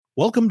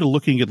Welcome to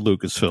Looking at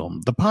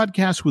Lucasfilm, the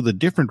podcast with a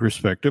different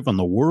perspective on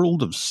the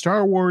world of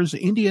Star Wars,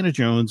 Indiana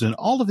Jones, and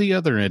all of the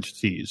other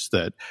entities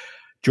that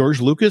George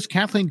Lucas,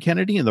 Kathleen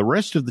Kennedy, and the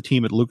rest of the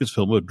team at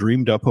Lucasfilm have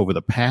dreamed up over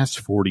the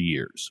past 40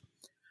 years.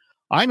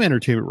 I'm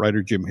entertainment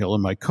writer Jim Hill,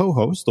 and my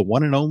co-host, the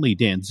one and only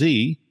Dan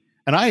Z,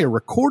 and I are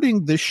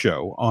recording this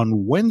show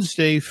on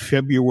Wednesday,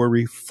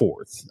 February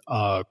 4th.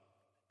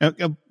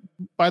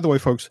 By the way,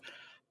 folks,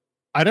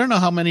 I don't know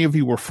how many of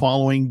you were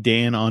following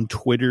Dan on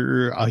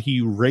Twitter. He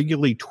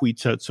regularly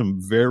tweets out some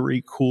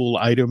very cool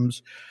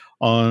items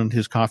on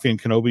his Coffee and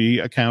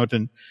Kenobi account.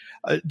 And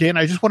Dan,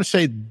 I just want to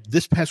say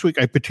this past week,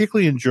 I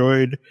particularly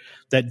enjoyed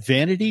that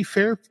Vanity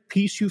Fair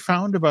piece you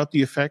found about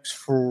the effects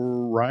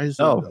for Rise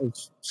of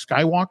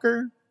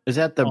Skywalker. Is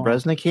that the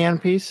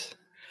Bresnikan piece?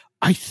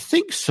 I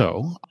think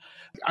so.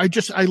 I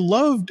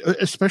loved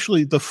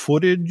especially the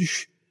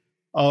footage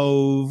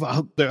of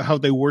how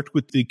they worked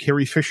with the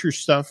Carrie Fisher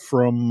stuff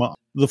from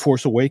The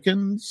Force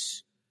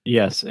Awakens.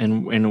 Yes,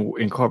 and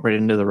incorporated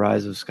into the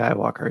Rise of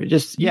Skywalker.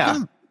 Just,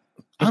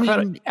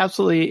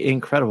 absolutely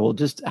incredible.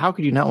 Just how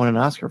could you not win an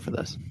Oscar for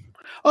this?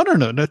 Oh,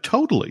 no,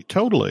 totally.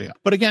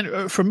 But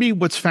again, for me,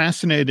 what's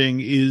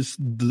fascinating is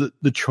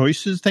the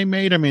choices they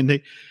made. I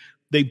mean,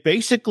 they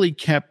basically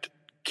kept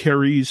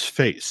Carrie's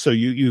face. So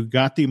you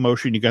got the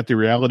emotion, you got the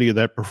reality of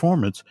that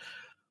performance.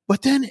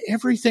 But then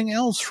everything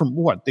else from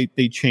what?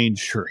 They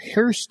changed her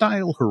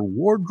hairstyle, her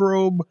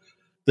wardrobe,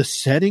 the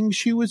setting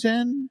she was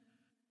in.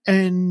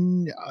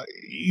 And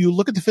you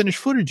look at the finished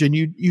footage and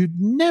you'd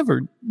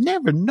never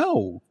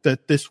know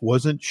that this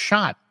wasn't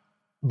shot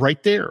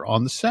right there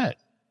on the set.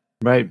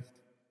 Right.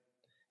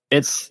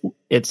 It's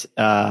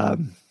I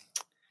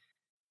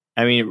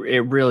mean,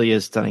 it really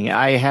is stunning.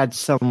 I had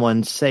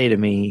someone say to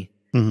me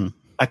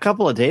a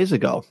couple of days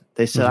ago,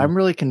 they said, I'm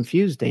really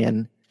confused,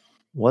 Dan.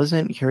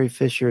 Wasn't Carrie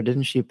Fisher,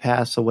 didn't she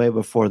pass away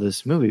before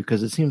this movie?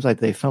 Because it seems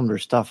like they filmed her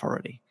stuff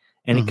already.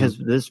 And because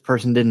this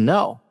person didn't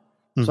know.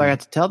 So I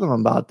got to tell them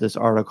about this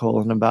article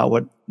and about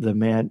what the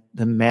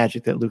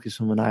magic that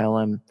Lucasfilm and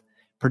ILM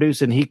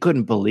produced, and he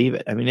couldn't believe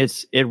it. I mean,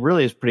 it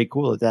really is pretty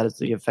cool that is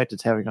the effect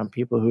it's having on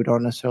people who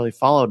don't necessarily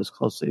follow it as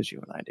closely as you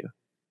and I do.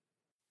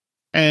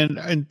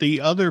 And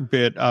the other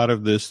bit out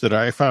of this that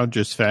I found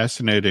just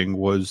fascinating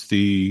was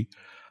the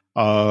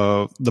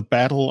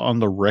battle on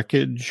the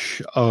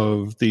wreckage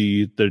of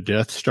the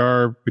Death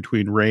Star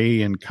between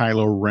Rey and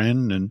Kylo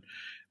Ren. And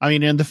I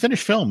mean, in the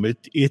finished film,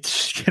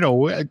 it's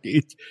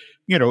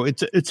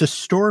a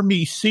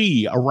stormy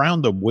sea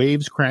around them,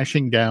 waves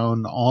crashing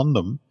down on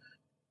them.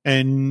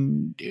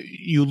 And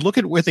you look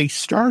at where they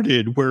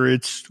started, where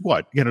it's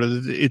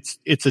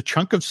it's a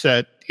chunk of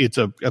set. It's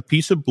a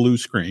piece of blue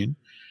screen.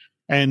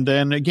 And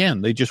then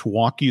again, they just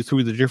walk you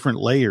through the different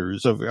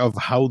layers of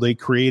how they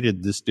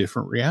created this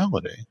different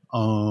reality.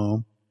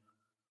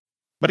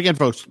 But again,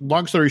 folks,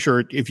 long story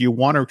short, if you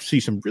want to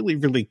see some really,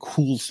 really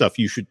cool stuff,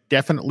 you should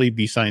definitely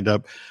be signed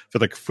up for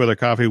the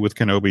Coffee with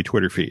Kenobi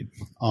Twitter feed.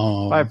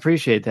 I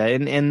appreciate that.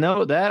 And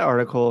though that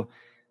article,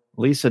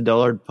 Lisa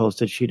Dullard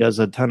posted, she does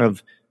a ton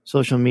of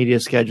social media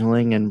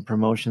scheduling and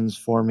promotions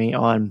for me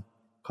on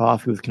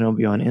Coffee with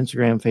Kenobi on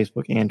Instagram,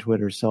 Facebook, and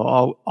Twitter. So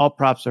all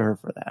props to her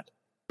for that.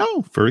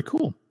 Oh, very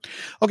cool.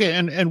 Okay,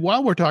 and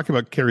while we're talking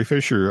about Carrie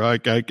Fisher,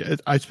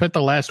 I spent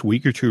the last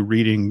week or two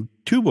reading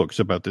two books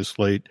about this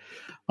late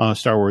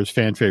Star Wars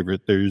fan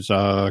favorite. There's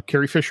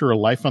Carrie Fisher, A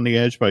Life on the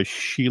Edge by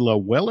Sheila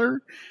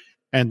Weller,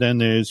 and then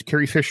there's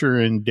Carrie Fisher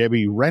and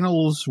Debbie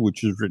Reynolds,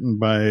 which is written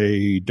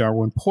by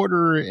Darwin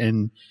Porter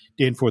and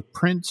Danforth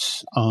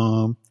Prince.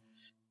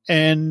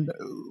 And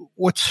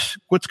what's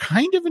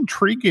kind of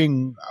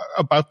intriguing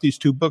about these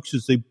two books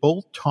is they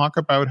both talk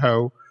about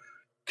how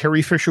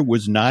Carrie Fisher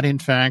was not, in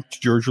fact,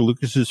 George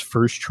Lucas's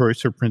first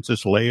choice of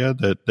Princess Leia,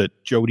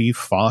 that Jodie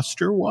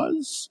Foster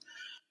was.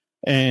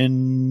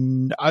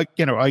 And I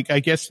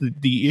guess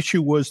the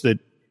issue was that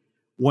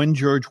when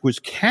George was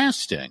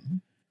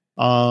casting,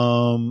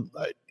 Jodie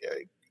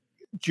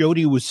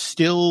was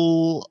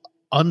still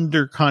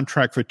under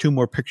contract for two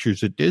more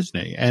pictures at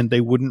Disney, and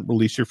they wouldn't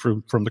release her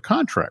from the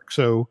contract.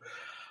 So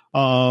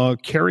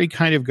Carrie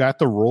kind of got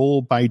the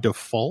role by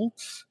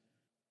default.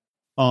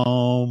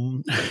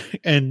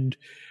 And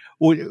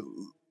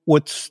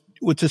what's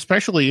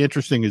especially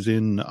interesting is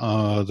in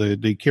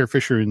the Carrie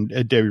Fisher and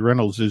Debbie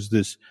Reynolds is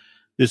this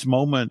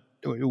moment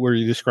where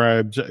he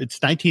describes it's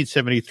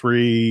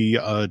 1973.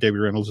 Debbie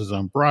Reynolds is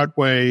on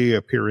Broadway,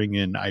 appearing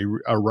in a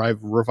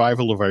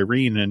revival of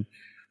Irene, and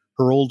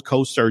her old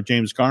co-star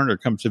James Garner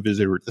comes to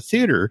visit her at the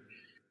theater,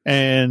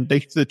 and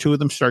the two of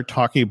them start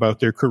talking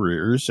about their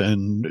careers.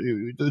 And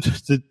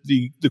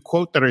the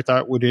quote that I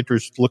thought would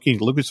interest looking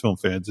at Lucasfilm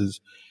fans is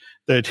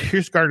that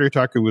here's Garner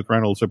talking with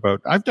Reynolds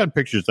about, I've done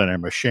pictures that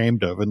I'm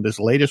ashamed of, and this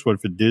latest one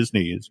for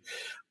Disney is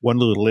One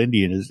Little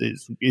Indian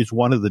is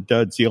one of the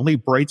duds. The only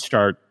bright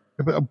spot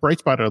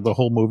of the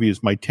whole movie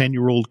is my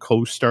 10-year-old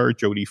co-star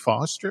Jodie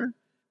Foster.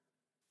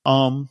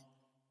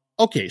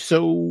 Okay,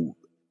 so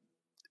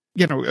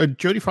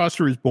Jodie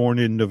Foster was born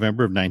in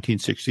November of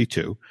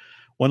 1962.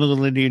 One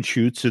Little Indian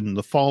shoots in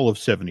the fall of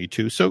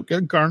 72. So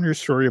Garner's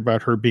story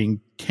about her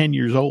being 10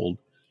 years old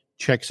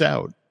checks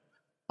out.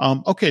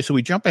 Okay, so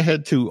we jump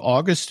ahead to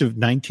August of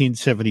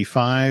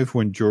 1975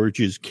 when George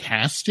is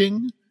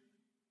casting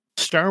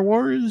Star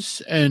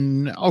Wars.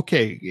 And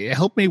okay,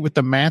 help me with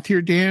the math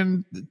here,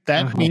 Dan.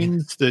 That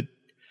means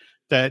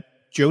that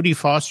Jodie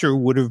Foster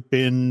would have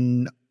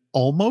been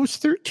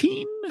almost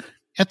 13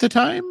 at the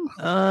time.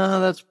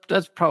 That's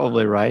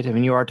probably right. I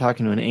mean, you are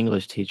talking to an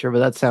English teacher, but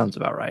that sounds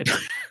about right.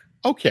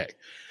 Okay,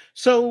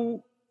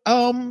 so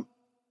and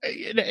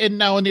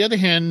now on the other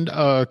hand,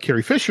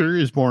 Carrie Fisher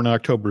is born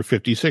October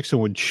 56,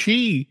 and when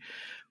she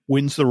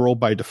wins the role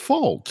by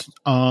default,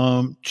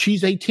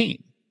 she's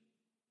 18.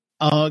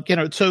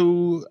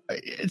 So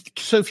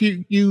if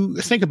you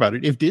think about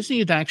it, if Disney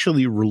had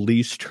actually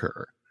released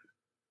her,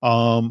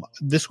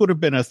 this would have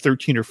been a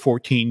 13 or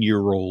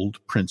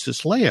 14-year-old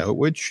Princess Leia,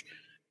 which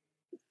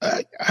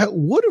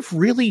would have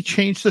really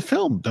changed the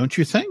film, don't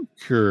you think?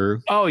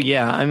 Or oh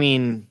yeah, I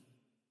mean,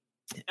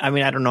 I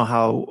don't know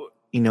how,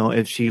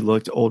 if she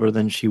looked older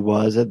than she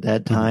was at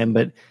that time,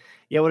 but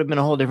yeah, it would have been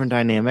a whole different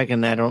dynamic,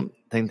 and I don't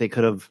think they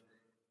could have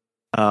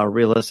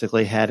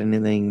realistically had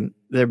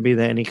there'd be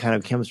any kind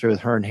of chemistry with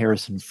her and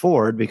Harrison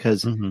Ford,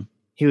 because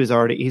he's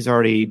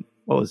already,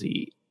 what was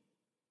he?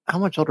 How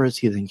much older is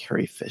he than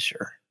Carrie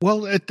Fisher?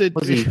 Well,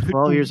 was he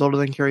 12 years older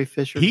than Carrie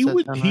Fisher?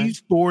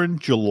 He's born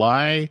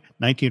July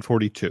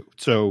 1942.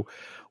 So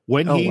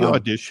when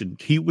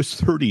auditioned, he was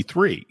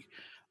 33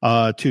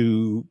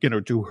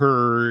 to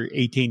her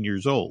 18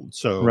 years old.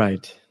 So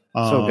right.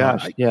 So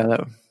gosh,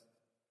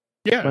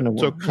 wouldn't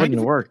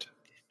have worked.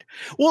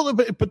 Well,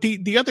 but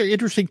the other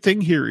interesting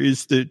thing here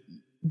is that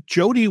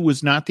Jodie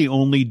was not the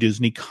only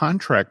Disney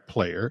contract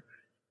player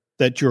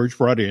that George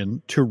brought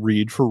in to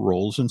read for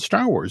roles in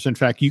Star Wars. In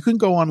fact, you can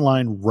go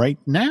online right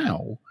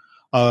now,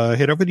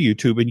 head over to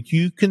YouTube, and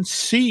you can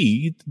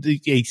see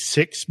a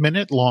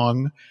 6-minute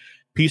long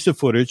piece of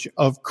footage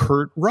of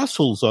Kurt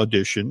Russell's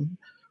audition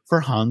for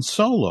Han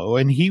Solo,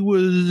 and he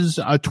was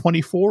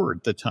 24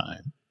 at the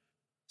time.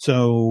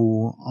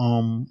 So,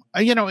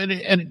 I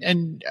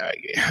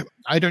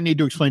don't need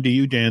to explain to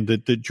you, Dan,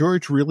 that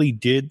George really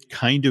did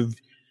kind of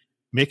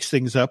mix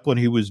things up when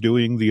he was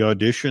doing the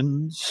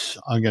auditions,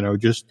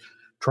 just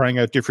trying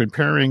out different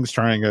pairings,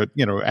 trying out,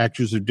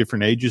 actors of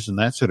different ages and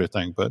that sort of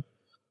thing. But,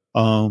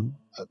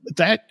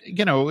 that,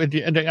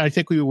 and I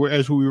think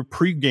as we were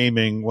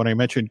pre-gaming, when I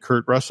mentioned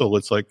Kurt Russell,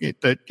 it's like,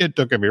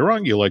 don't get me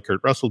wrong, you like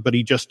Kurt Russell, but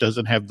he just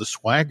doesn't have the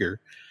swagger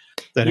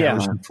that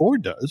Harrison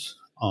Ford does.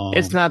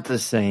 It's not the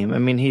same. I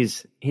mean, he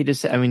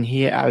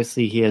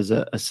obviously he has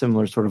a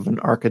similar sort of an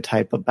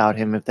archetype about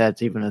him, if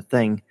that's even a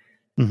thing,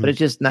 but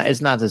it's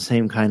not the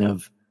same kind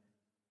of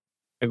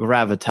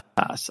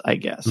gravitas, I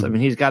guess. I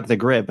mean, he's got the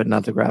grit, but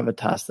not the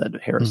gravitas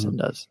that Harrison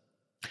does.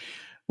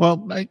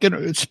 Well,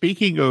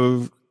 speaking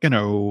of,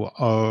 again,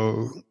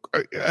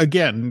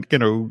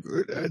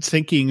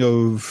 thinking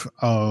of,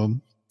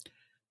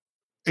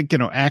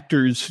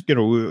 actors,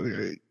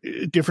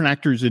 different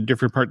actors in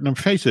different parts. And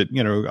face it,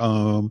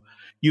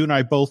 you and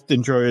I both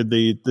enjoyed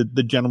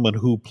the gentleman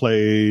who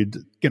played,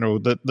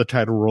 the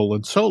title role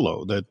in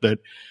Solo.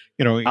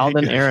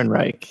 Alden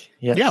Ehrenreich.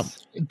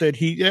 Yes.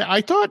 Yeah,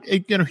 I thought,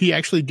 he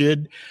actually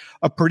did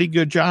a pretty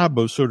good job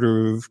of sort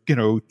of,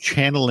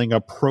 channeling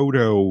a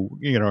proto,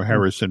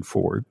 Harrison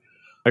Ford.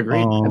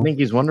 Agreed. I think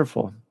he's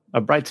wonderful.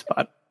 A bright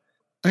spot.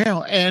 Yeah,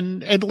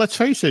 and let's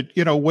face it,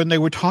 when they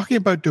were talking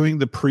about doing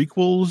the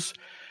prequels,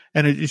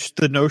 and it's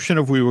the notion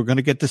of we were going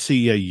to get to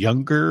see a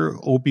younger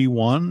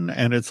Obi-Wan,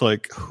 and it's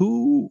like,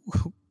 who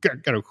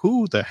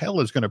the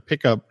hell is going to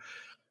pick up,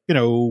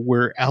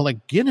 where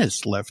Alec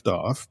Guinness left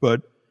off?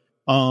 But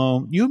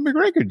Ewan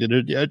McGregor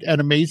did an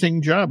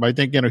amazing job. I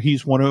think,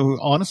 he's one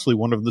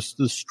of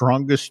the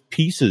strongest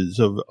pieces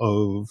of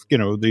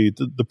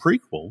the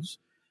prequels.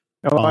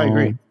 Oh, I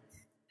agree.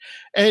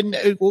 And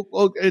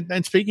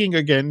speaking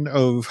again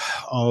of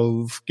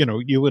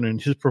Ewan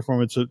and his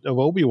performance of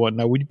Obi-Wan,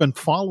 now we've been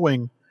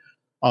following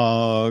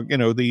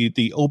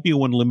the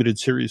Obi-Wan limited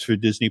series for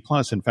Disney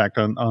Plus. In fact,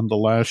 on the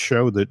last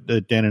show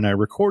that Dan and I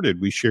recorded,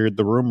 we shared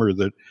the rumor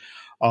that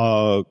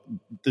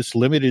this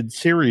limited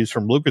series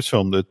from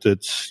Lucasfilm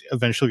that's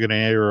eventually going to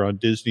air on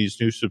Disney's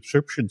new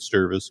subscription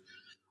service,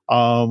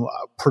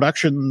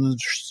 production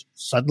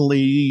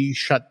suddenly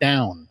shut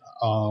down,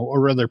 or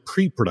rather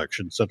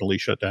pre-production suddenly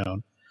shut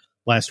down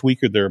last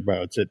week or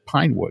thereabouts at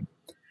Pinewood.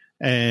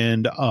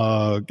 And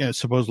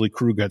supposedly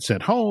crew got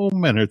sent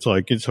home, and it's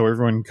like, and so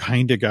everyone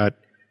kind of got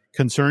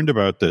concerned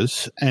about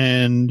this.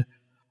 And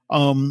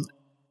the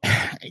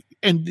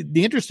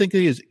interesting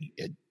thing is,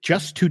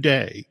 just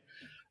today,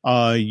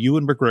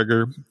 Ewan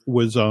McGregor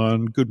was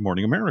on Good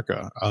Morning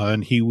America,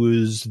 and he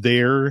was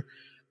there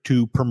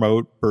to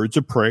promote Birds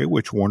of Prey,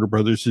 which Warner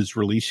Brothers is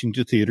releasing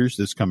to theaters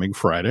this coming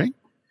Friday.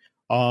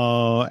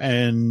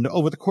 And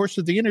over the course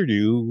of the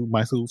interview,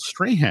 Michael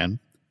Strahan,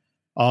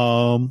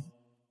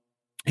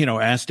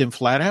 asked him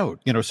flat out,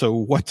 so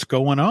what's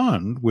going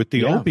on with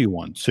the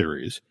Obi-Wan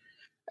series?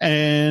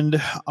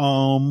 And,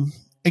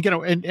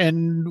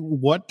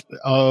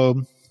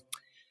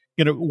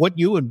 what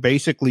Ewan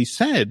basically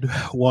said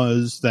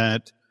was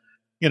that,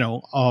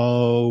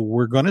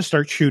 we're going to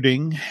start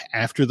shooting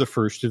after the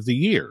first of the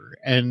year,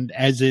 and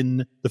as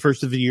in the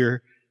first of the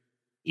year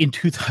in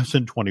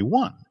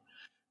 2021,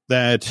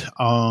 that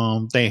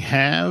they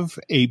have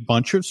a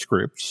bunch of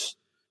scripts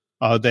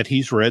that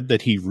he's read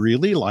that he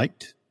really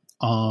liked,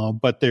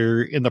 but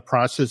they're in the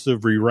process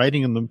of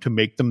rewriting them to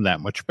make them that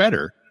much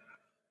better.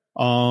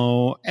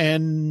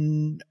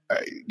 And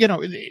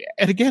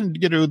again,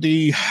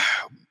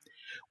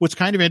 what's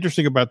kind of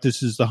interesting about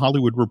this is the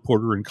Hollywood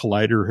Reporter and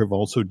Collider have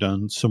also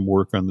done some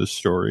work on this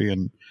story.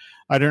 And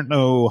I don't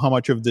know how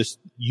much of this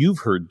you've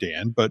heard,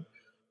 Dan, but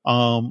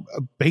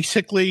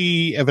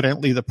basically,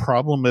 evidently, the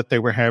problem that they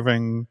were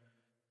having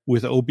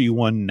with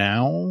Obi-Wan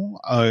now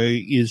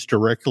is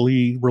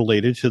directly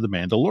related to The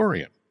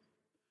Mandalorian.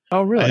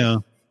 Oh,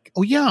 really?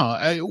 Oh,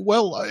 yeah.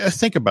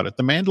 Think about it.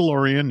 The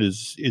Mandalorian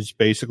is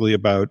basically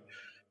about,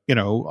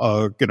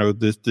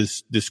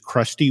 this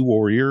crusty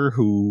warrior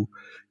who,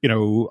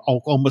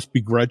 almost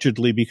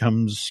begrudgingly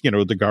becomes,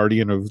 the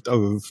guardian of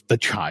the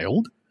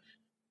child.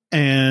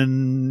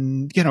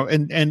 And,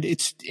 and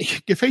it's,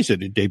 you face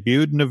it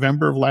debuted in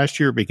November of last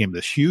year. It became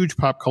this huge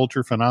pop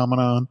culture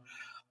phenomenon.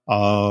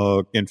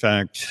 In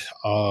fact,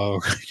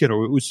 it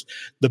was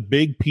the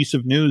big piece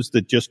of news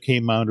that just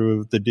came out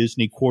of the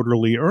Disney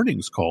quarterly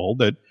earnings call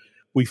that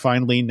we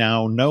finally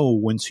now know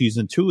when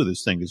season 2 of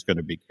this thing is going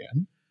to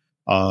begin.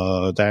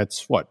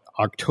 That's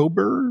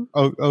October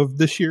of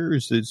this year?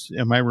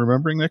 Am I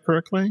remembering that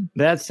correctly?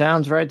 That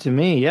sounds right to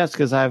me. Yes,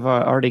 because I've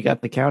already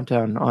got the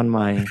countdown on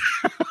my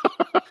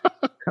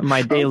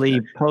my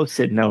daily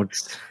Post-it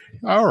notes.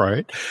 All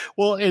right.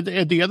 Well,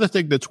 and the other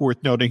thing that's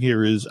worth noting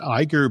here is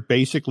Iger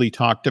basically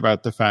talked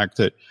about the fact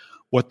that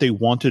what they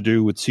want to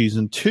do with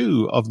season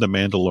 2 of The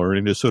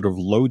Mandalorian is sort of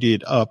load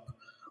it up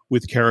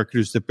with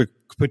characters that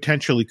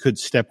potentially could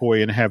step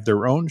away and have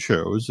their own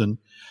shows. And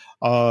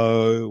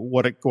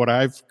what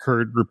I've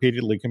heard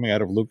repeatedly coming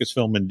out of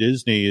Lucasfilm and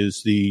Disney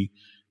is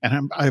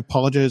I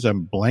apologize,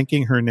 I'm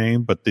blanking her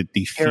name, but the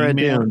Cara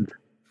female. Dune.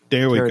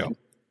 There we go.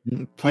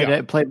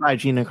 Played by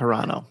Gina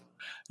Carano.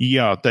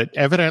 Yeah, that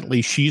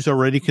evidently she's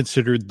already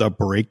considered the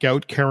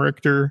breakout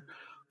character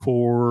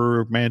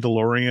for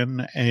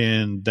Mandalorian,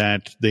 and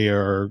that they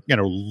are,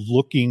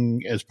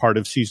 looking as part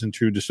of season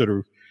 2 to sort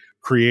of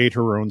create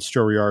her own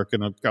story arc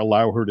and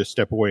allow her to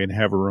step away and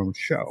have her own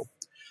show.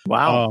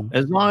 Wow.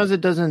 As long as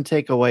it doesn't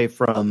take away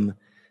from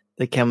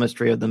the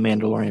chemistry of the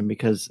Mandalorian,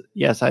 because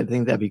yes, I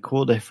think that'd be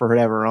cool for her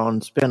to have her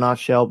own spin-off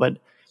show, but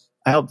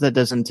I hope that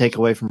doesn't take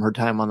away from her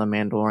time on the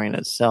Mandalorian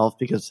itself,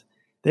 because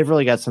they've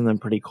really got something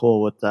pretty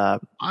cool with the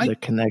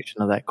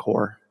connection of that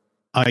core.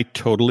 I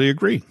totally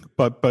agree.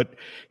 But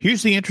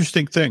here's the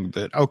interesting thing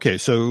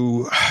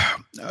so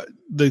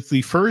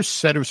the first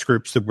set of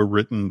scripts that were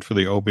written for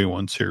the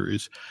Obi-Wan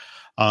series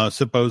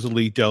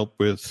supposedly dealt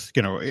with,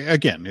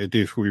 again,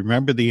 if we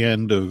remember the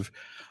end of,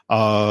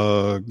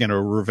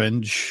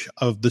 Revenge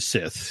of the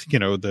Sith,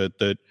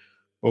 that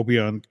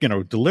Obi-Wan,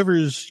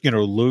 delivers,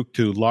 Luke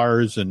to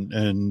Lars and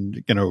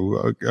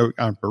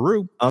Aunt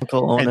Beru.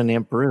 Uncle Owen and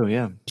Aunt Beru,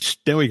 yeah.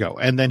 There we go.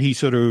 And then he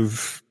sort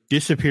of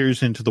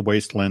disappears into the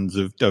wastelands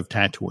of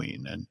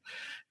Tatooine and,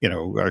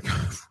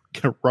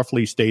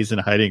 roughly stays in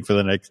hiding for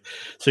the next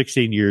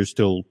 16 years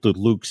till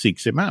Luke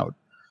seeks him out.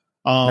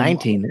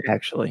 19,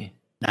 actually.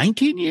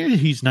 19 years?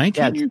 He's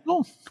 19 years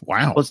old?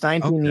 Wow. Well, it's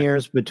 19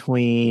 years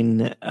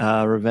between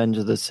Revenge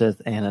of the Sith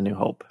and A New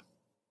Hope.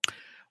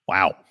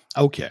 Wow.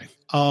 Okay.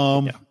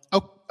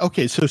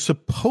 Okay. So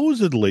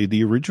supposedly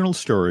the original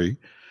story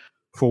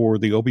for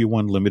the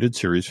Obi-Wan limited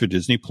series for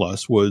Disney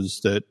Plus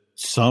was that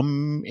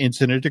some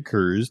incident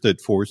occurs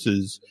that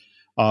forces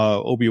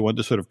Obi-Wan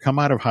to sort of come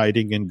out of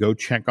hiding and go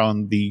check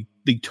on the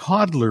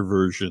toddler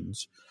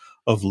versions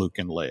of Luke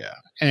and Leia.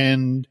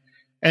 And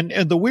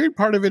the weird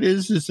part of it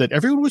is that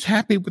everyone was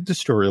happy with the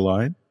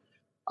storyline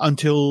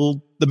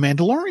until The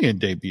Mandalorian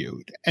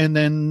debuted. And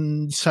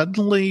then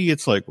suddenly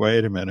it's like,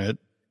 wait a minute,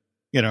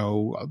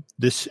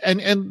 this,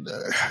 I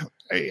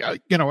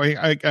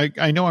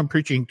know I'm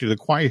preaching to the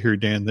choir here,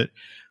 Dan, that,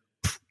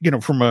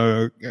 from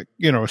a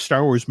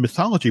Star Wars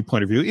mythology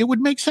point of view, it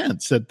would make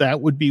sense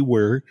that would be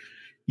where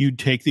you'd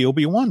take the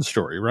Obi-Wan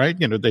story, right?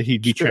 That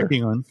he'd be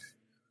checking on,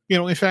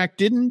 in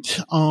fact,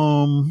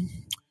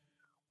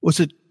 was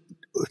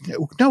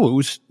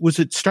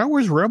it Star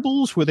Wars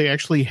Rebels where they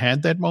actually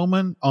had that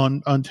moment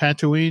on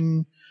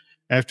Tatooine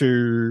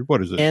after,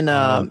 what is it? In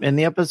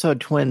the episode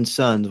Twin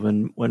Sons,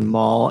 when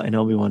Maul and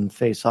Obi-Wan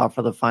face off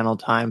for the final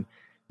time,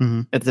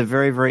 at the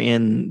very, very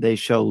end, they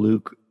show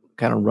Luke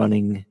kind of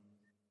running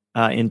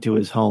into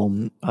his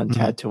home on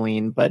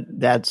Tatooine, but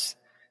that's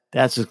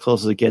as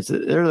close as it gets.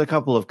 There's a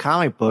couple of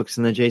comic books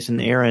in the Jason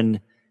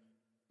Aaron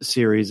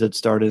series that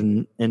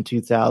started in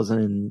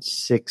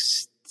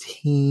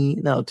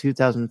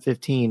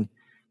 2015,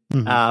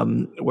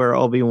 where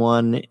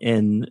Obi-Wan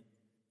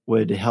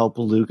would help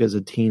Luke as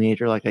a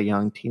teenager, like a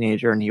young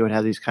teenager, and he would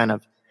have these kind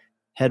of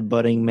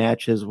headbutting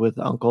matches with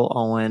Uncle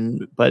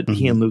Owen, but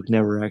he and Luke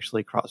never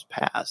actually crossed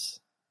paths.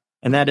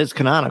 And that is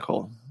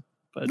canonical.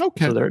 But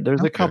so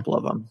there's a couple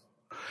of them.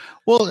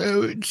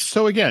 Well,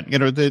 so again,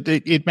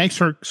 it makes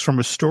sense from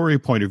a story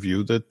point of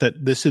view that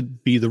this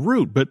would be the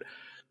route, but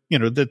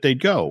that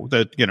they'd go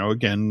that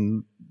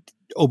again,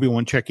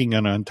 Obi-Wan checking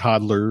in on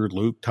toddler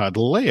Luke,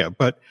 toddler Leia,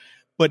 but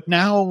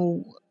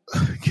now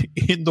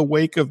in the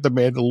wake of the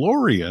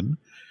Mandalorian,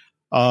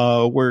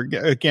 where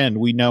again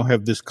we now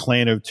have this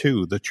clan of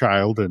two, the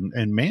child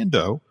and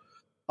Mando.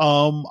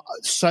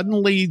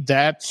 Suddenly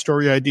that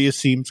story idea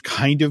seems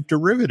kind of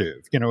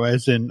derivative,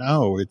 as in,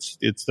 it's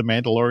the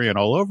Mandalorian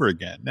all over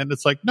again. And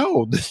it's like,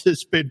 no, this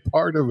has been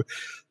part of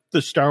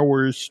the Star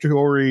Wars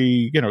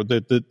story,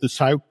 the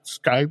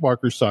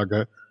Skywalker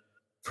saga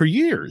for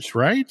years,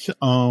 right?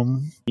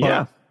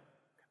 Yeah.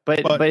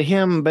 But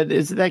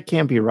that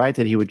can't be right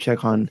that he would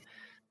check on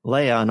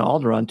Leia on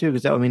Alderaan too,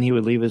 because that would mean he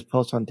would leave his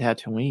post on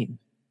Tatooine.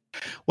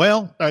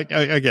 Well,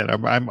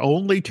 I'm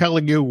only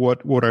telling you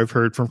what I've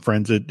heard from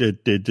friends at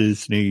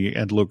Disney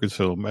and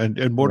Lucasfilm,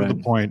 and more to the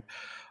point,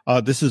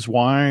 this is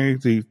why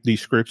the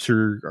scripts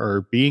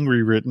are being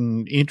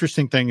rewritten.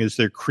 Interesting thing is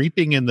they're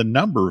creeping in the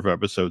number of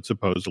episodes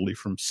supposedly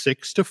from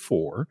 6 to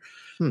 4,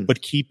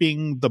 but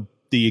keeping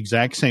the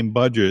exact same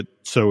budget,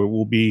 so it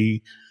will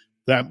be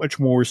that much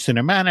more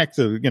cinematic.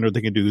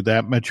 They can do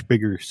that much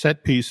bigger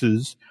set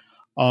pieces,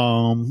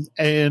 and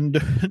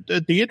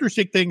the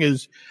interesting thing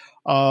is.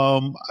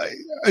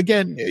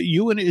 Again,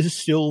 Ewan is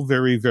still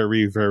very,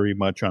 very, very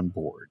much on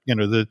board. I'm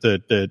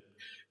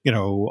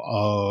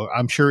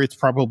sure it's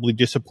probably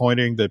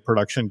disappointing that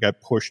production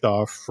got pushed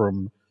off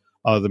from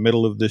the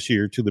middle of this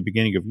year to the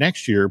beginning of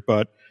next year.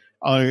 But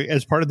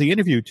as part of the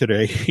interview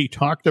today, he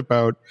talked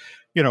about,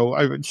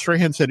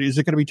 Strahan said, "Is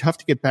it going to be tough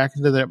to get back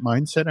into that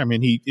mindset?" I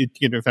mean,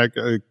 in fact,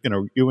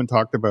 Ewan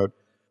talked about.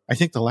 I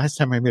think the last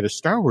time I made a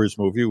Star Wars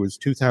movie was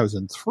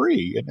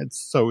 2003, and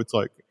it's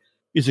like.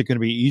 Is it going to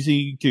be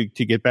easy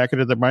to get back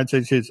into the mindset?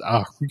 He says,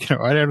 I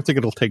don't think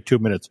it'll take 2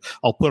 minutes.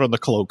 I'll put on the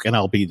cloak and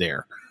I'll be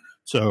there.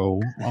 So,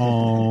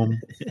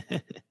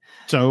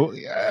 so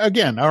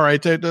again, all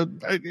right.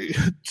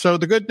 So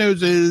the good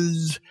news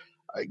is,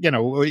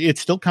 it's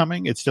still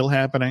coming. It's still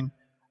happening.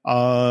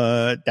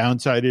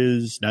 Downside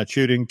is not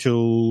shooting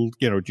till,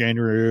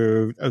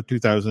 January of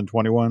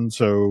 2021.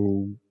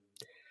 So,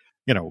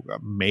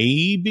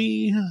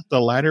 maybe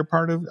the latter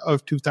part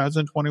of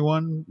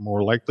 2021,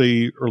 more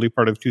likely early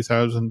part of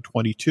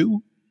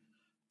 2022.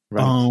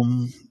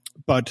 Right.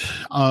 But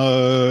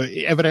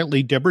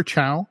evidently Deborah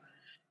Chow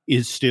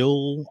is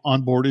still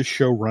on board as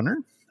showrunner.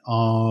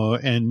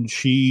 And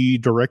she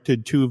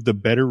directed 2 of the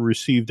better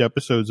received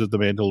episodes of The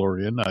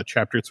Mandalorian,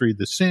 Chapter 3,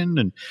 The Sin,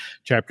 and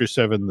Chapter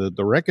 7,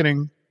 The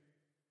Reckoning.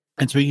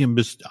 And speaking of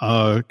Ms.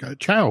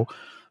 Chow,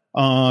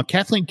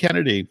 Kathleen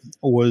Kennedy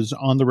was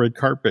on the red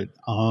carpet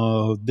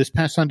this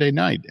past Sunday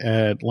night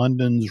at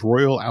London's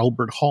Royal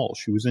Albert Hall.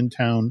 She was in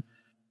town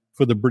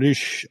for the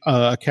British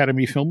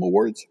Academy Film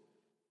Awards.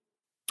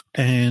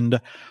 And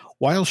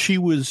while she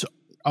was,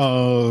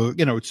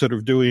 sort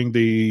of doing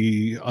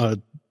the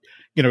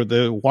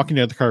walking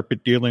down the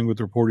carpet, dealing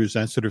with reporters,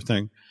 that sort of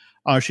thing,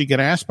 she got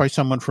asked by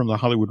someone from the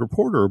Hollywood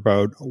Reporter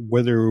about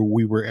whether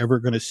we were ever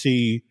going to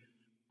see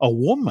a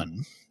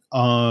woman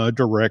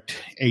direct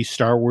a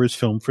Star Wars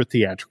film for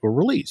theatrical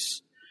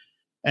release.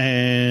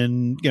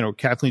 And,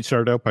 Kathleen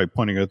started out by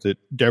pointing out that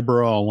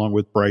Deborah, along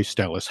with Bryce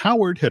Dallas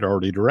Howard, had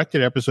already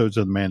directed episodes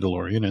of The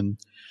Mandalorian, and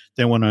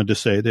then went on to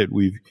say that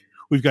we've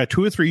got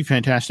 2 or 3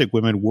 fantastic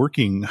women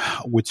working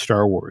with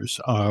Star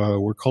Wars.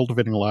 We're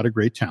cultivating a lot of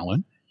great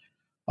talent.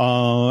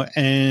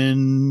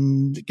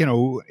 And,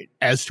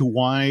 as to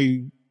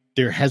why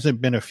there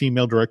hasn't been a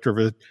female director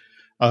of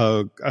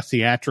a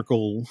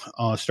theatrical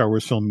Star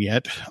Wars film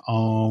yet.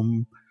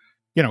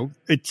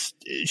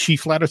 She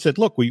flat out said,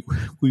 "Look, we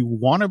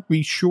want to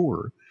be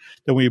sure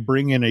that when we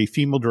bring in a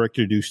female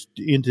director to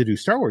do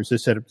Star Wars, they're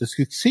set up to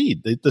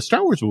succeed. The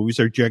Star Wars movies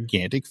are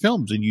gigantic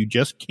films, and you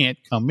just can't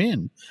come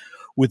in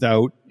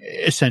without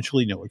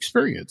essentially no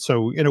experience."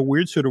 So, in a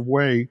weird sort of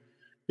way,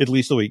 at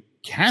least the way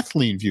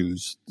Kathleen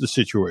views the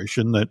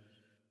situation, that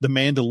the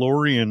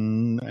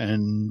Mandalorian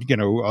and,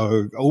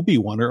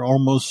 Obi-Wan are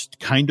almost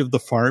kind of the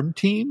farm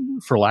team,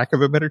 for lack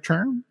of a better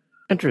term.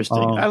 Interesting.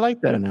 I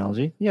like that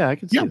analogy. Yeah, I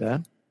can see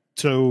that.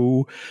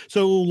 So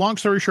long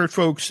story short,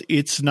 folks,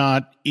 it's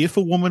not if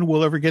a woman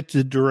will ever get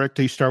to direct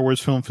a Star Wars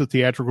film for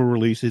theatrical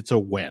release, it's a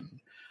when.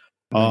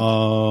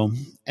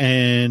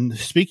 And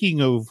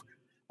speaking of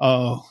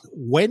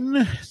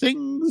when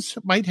things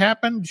might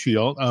happen,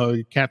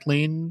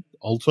 Kathleen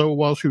also,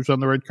 while she was on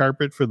the red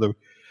carpet for the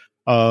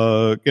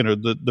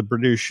the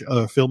British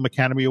Film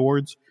Academy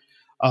Awards,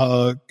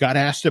 got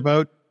asked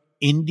about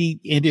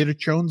Indiana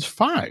Jones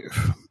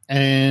 5.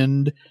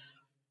 And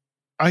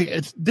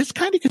this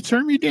kind of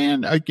concerned me,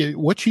 Dan.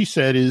 What she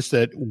said is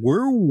that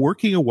we're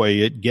working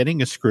away at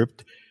getting a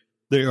script.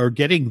 They are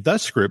getting the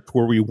script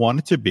where we want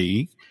it to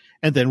be,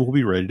 and then we'll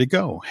be ready to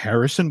go.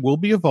 Harrison will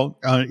be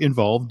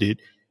involved.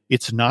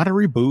 It's not a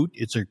reboot.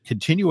 It's a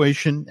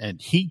continuation,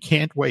 and he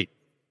can't wait.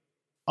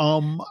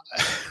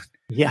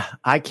 Yeah,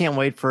 I can't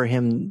wait for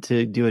him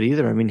to do it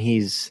either. I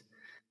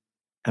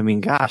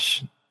mean,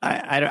 gosh,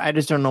 I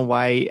just don't know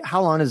why.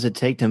 How long does it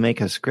take to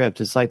make a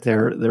script? It's like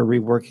they're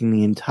reworking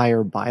the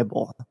entire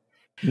Bible.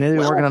 And they've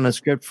been working on a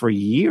script for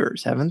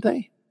years, haven't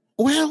they?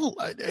 Well,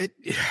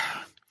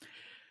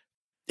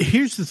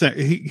 here's the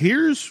thing.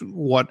 Here's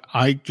what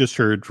I just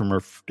heard from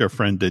our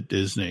friend at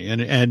Disney,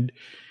 and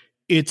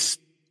it's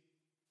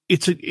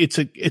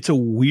a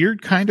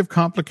weird kind of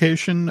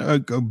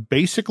complication.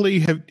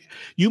 Basically,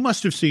 you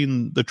must have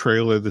seen the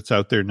trailer that's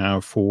out there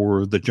now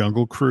for the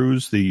Jungle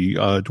Cruise, the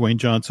Dwayne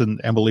Johnson,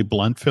 Emily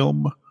Blunt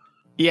film.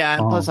 Yeah,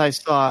 and plus I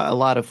saw a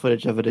lot of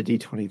footage of it at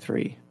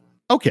D23.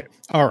 Okay,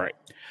 all right.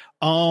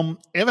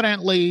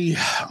 Evidently,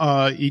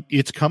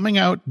 it's coming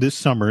out this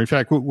summer. In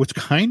fact, what's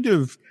kind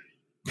of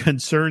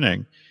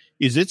concerning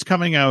is it's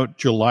coming out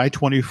July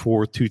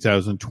 24th,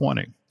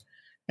 2020.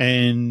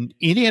 And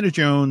Indiana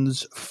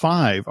Jones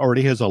 5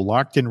 already has a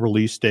locked-in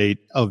release date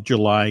of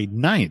July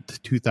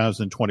 9th,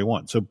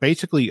 2021. So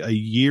basically a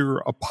year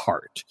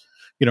apart,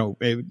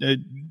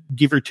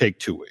 give or take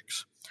 2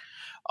 weeks.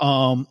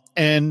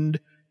 And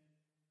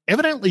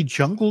evidently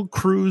Jungle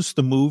Cruise,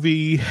 the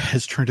movie,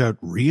 has turned out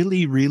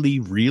really, really,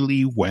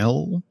 really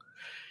well.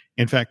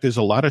 In fact, there's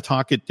a lot of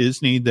talk at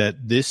Disney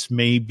that this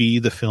may be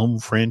the film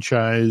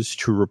franchise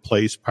to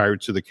replace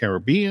Pirates of the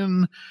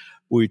Caribbean,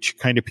 which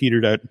kind of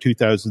petered out in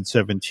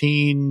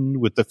 2017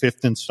 with the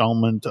 5th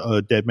installment,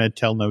 Dead Men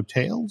Tell No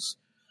Tales.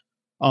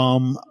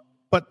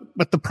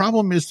 But the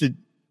problem is that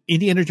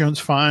Indiana Jones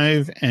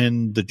 5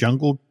 and the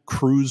Jungle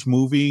Cruise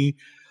movie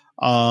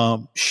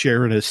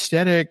share an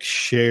aesthetic,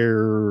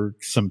 share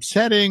some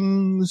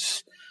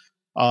settings,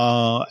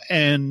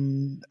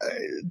 and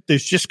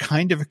there's just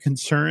kind of a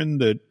concern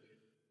that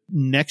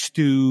next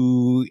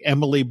to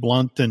Emily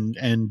Blunt and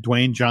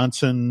Dwayne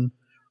Johnson,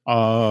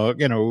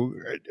 kind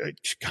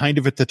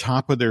of at the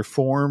top of their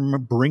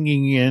form,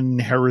 bringing in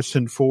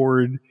Harrison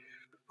Ford,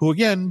 who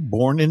again,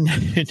 born in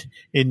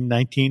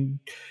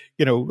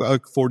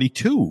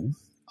 1942.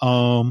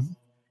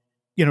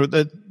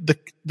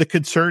 The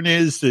concern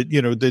is that,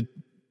 that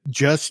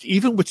just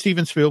even with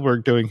Steven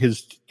Spielberg doing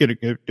his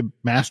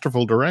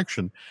masterful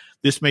direction,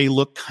 this may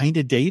look kind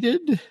of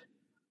dated.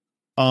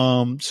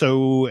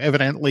 So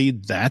evidently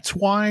that's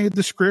why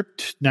the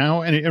script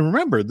now, and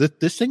remember that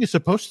this thing is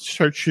supposed to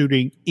start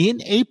shooting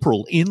in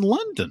April in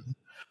London.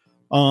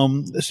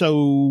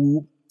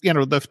 So,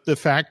 the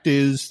fact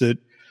is that,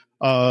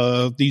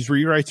 these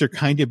rewrites are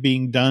kind of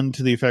being done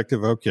to the effect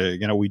of, okay,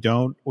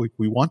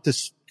 we want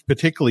this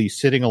particularly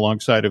sitting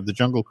alongside of the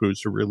Jungle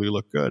Cruise to really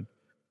look good.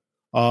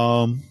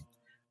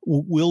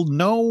 We'll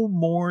know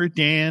more,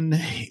 Dan,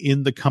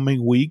 in the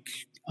coming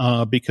week,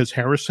 because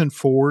Harrison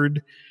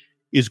Ford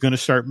is going to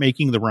start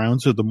making the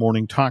rounds of the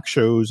morning talk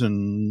shows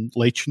and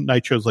late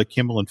night shows like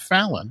Kimmel and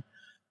Fallon,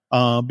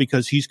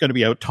 because he's going to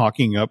be out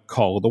talking up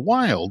Call of the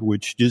Wild,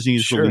 which Disney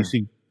is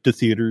releasing to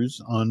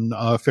theaters on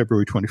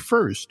February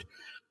 21st.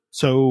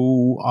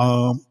 So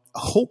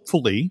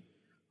hopefully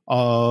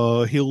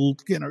he'll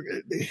be a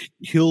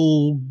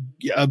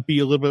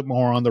little bit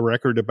more on the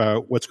record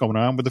about what's going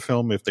on with the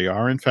film, if they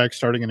are in fact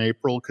starting in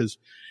April, because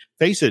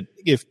face it,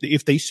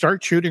 if they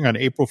start shooting on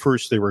April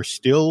 1st, there are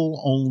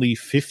still only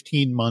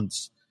 15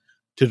 months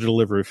to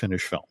deliver a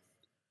finished film.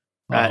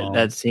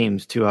 That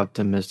seems too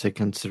optimistic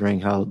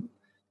considering how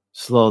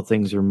slow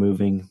things are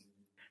moving.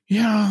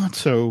 Yeah,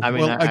 so I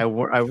mean, I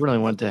really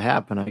want it to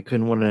happen. I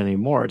couldn't want it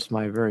anymore. It's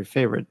my very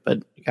favorite. But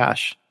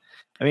gosh,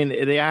 I mean,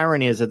 the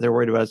irony is that they're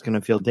worried about it's going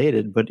to feel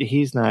dated, but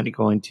he's not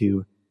going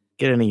to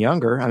get any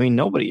younger. I mean,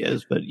 nobody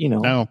is, but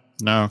No,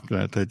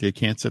 you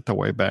can't sit the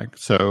way back.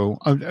 So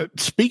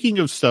speaking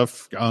of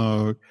stuff,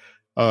 February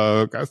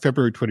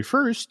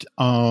 21st,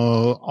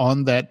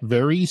 on that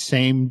very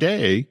same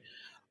day,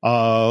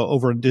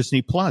 over on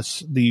Disney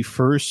Plus, the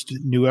first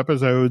new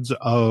episodes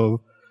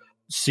of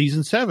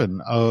season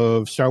 7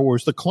 of Star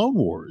Wars: The Clone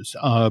Wars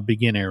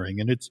begin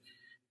airing, and it's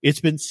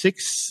been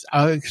 6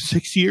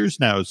 years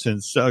now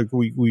since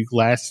we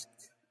last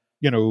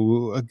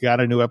got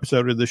a new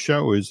episode of the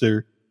show. Is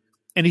there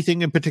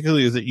anything in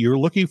particular that you're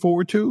looking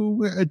forward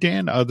to,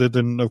 Dan, other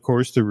than, of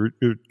course, the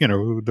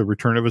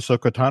return of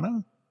Ahsoka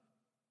Tano?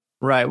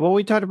 Right. Well,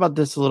 we talked about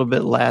this a little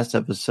bit last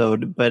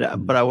episode, but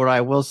what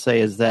I will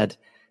say is that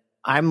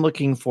I'm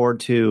looking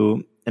forward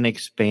to an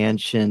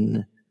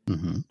expansion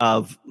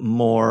of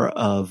more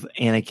of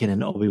Anakin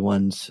and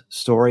Obi-Wan's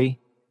story,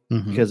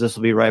 because this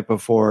will be right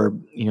before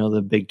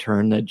the big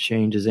turn that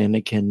changes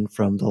Anakin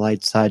from the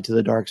light side to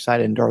the dark side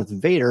and Darth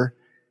Vader.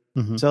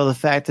 So the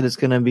fact that it's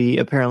going to be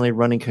apparently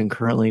running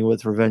concurrently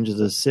with Revenge of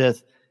the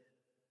Sith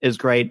is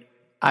great.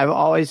 I've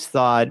always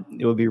thought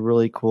it would be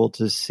really cool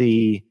to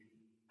see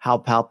how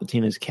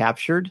Palpatine is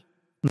captured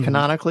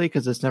canonically,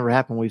 because it's never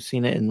happened. We've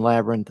seen it in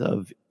Labyrinth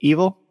of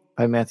Evil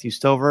by Matthew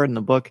Stover in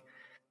the book.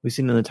 We've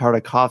seen it in the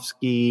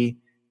Tartakovsky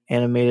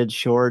animated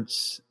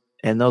shorts,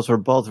 and those were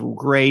both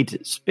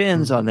great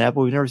spins on that,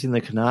 but we've never seen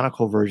the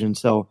canonical version.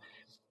 So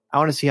I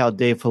want to see how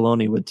Dave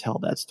Filoni would tell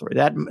that story.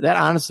 That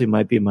honestly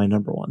might be my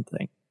number one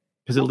thing,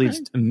 because it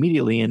leads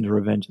immediately into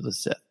Revenge of the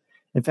Sith.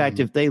 In fact,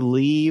 if they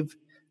leave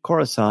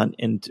Coruscant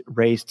and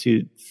race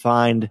to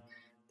find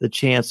the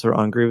Chancellor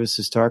on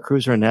Grievous's Star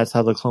Cruiser, and that's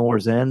how the Clone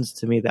Wars ends,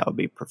 to me, that would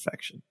be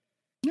perfection.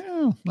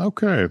 Yeah,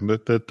 okay.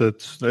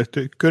 That's a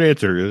good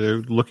answer.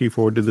 Looking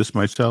forward to this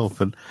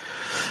myself. And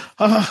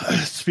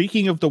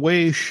speaking of the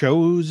way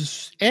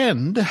shows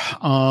end,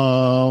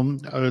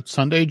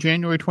 Sunday,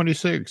 January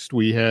 26th,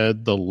 we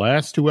had the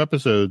last 2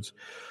 episodes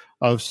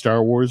of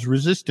Star Wars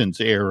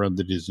Resistance air on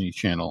the Disney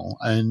Channel.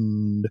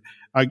 And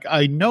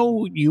I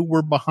know you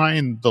were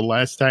behind the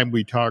last time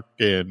we talked,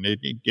 Dan.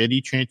 Any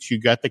chance you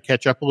got to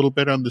catch up a little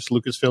bit on this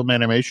Lucasfilm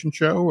animation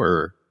show,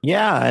 or?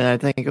 Yeah, and I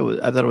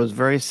thought it was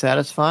very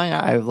satisfying.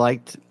 I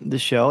liked the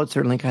show. It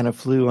certainly kind of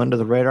flew under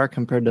the radar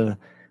compared to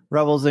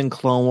Rebels and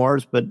Clone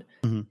Wars, but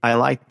I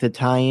like the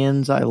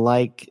tie-ins. I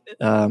like,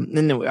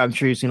 and I'm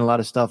sure you've seen a lot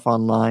of stuff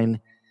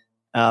online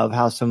of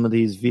how some of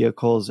these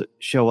vehicles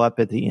show up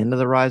at the end of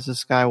The Rise of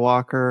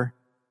Skywalker.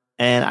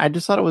 And I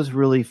just thought it was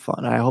really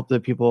fun. I hope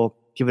that people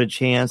give it a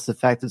chance. The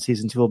fact that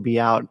season 2 will be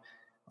out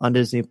on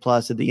Disney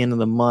Plus at the end of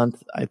the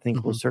month, I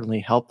think will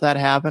certainly help that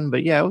happen.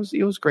 But yeah,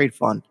 it was great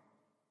fun.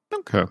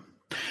 Okay.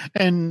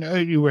 And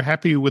you were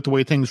happy with the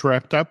way things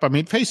wrapped up? I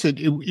mean, face it,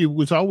 it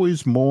was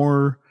always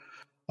more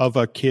of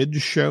a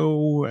kid's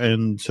show.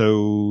 And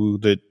so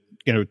that,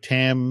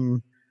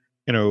 Tam,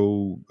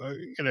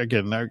 and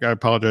again, I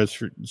apologize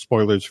for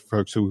spoilers for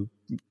folks who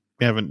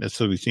haven't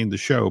necessarily seen the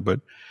show,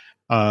 but,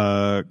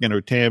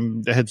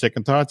 Tam had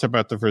second thoughts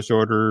about the First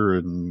Order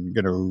and,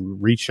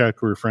 reached out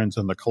to her friends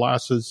on the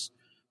Colossus.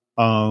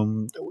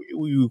 Were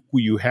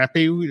you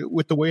happy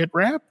with the way it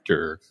wrapped,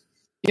 or?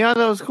 Yeah,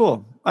 that was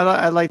cool.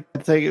 I like to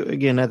think,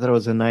 again, I thought it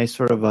was a nice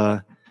sort of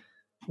a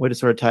way to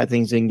sort of tie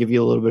things in, give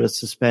you a little bit of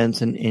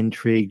suspense and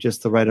intrigue,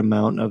 just the right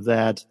amount of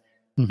that.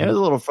 And it was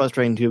a little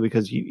frustrating too,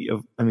 because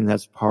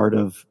that's part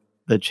of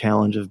the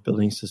challenge of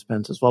building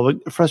suspense as well,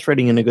 but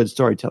frustrating in a good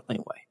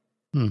storytelling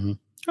way.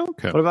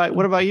 Okay.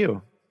 What about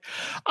you?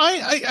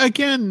 I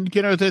again,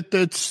 I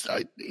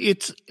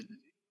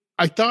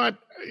thought,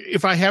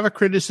 if I have a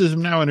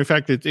criticism now, and in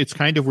fact, it's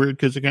kind of weird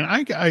because, again,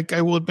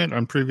 I will admit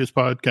on previous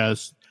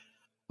podcasts,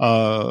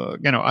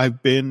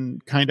 I've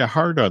been kind of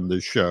hard on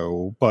this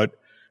show, but,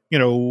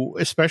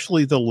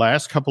 especially the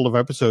last couple of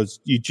episodes,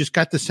 you just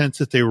got the sense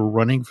that they were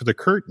running for the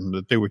curtain,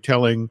 that they were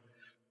telling,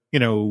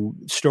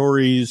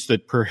 stories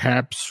that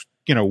perhaps,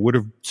 would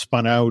have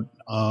spun out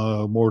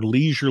more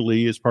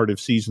leisurely as part of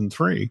season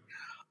 3.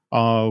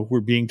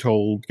 We're being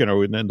told,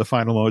 in the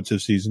final moments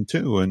of season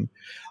 2. And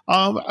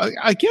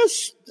I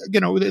guess,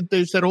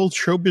 there's that old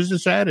show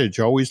business adage,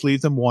 always leave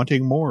them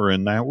wanting more.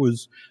 And that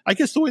was, I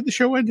guess, the way the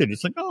show ended.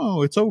 It's like,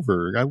 oh, it's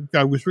over.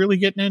 I was really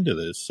getting into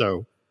this.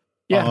 So,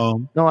 yeah,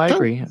 I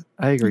agree.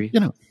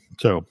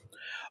 So,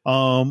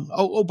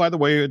 by the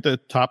way, at the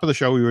top of the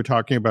show, we were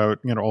talking about,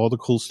 all the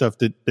cool stuff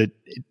that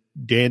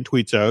Dan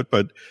tweets out,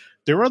 but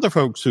there are other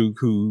folks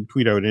who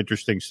tweet out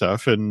interesting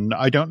stuff. And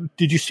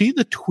did you see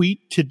the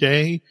tweet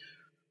today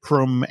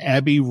from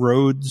Abbey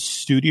Road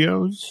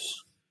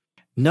Studios?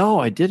 No,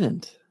 I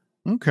didn't.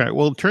 Okay.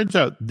 Well, it turns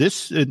out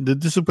this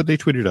is what they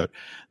tweeted out.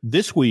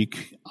 This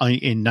week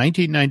in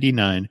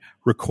 1999,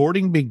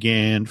 recording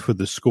began for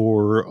the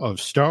score of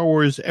Star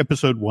Wars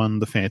Episode 1,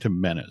 The Phantom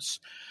Menace.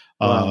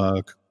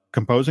 Wow.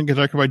 Composed and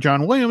conducted by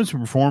John Williams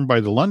and performed by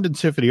the London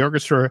Symphony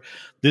Orchestra.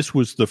 This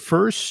was the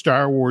first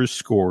Star Wars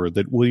score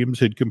that Williams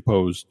had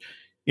composed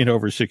in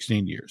over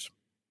 16 years.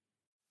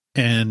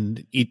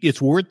 And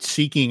it's worth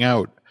seeking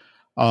out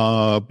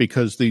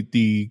because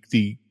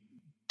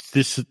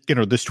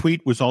this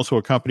tweet was also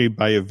accompanied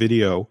by a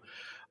video.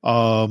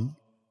 And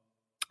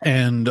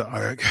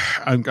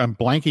I'm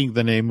blanking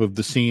the name of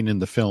the scene in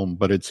the film,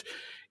 but it's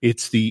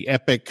the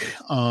epic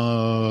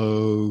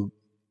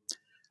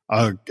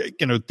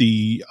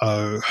the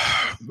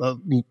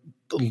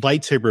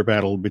lightsaber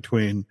battle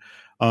between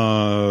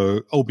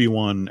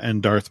Obi-Wan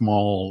and Darth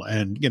Maul,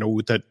 and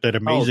with that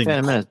amazing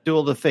Phantom Menace, Duel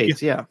of the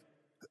Fates, yeah.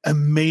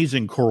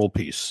 Amazing choral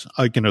piece,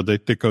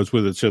 that goes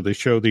with it. So they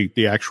show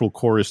the actual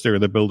chorus there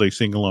in the building,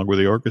 sing along with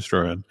the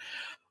orchestra.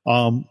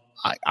 And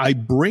I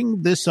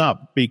bring this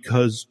up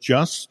because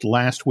just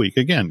last week,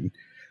 again,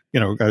 he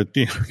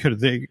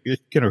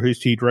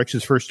directs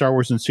his first Star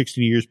Wars in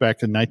 16 years back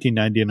to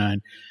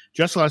 1999.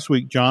 Just last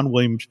week, John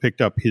Williams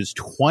picked up his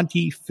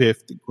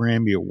 25th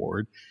Grammy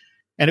Award,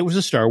 and it was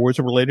a Star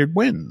Wars-related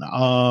win.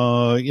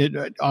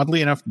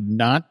 Oddly enough,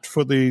 not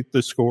for the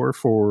score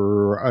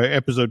for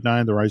Episode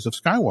 9, The Rise of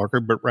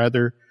Skywalker, but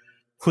rather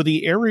for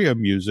the area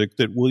music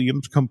that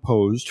Williams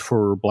composed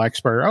for Black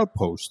Spire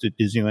Outpost at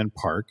Disneyland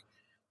Park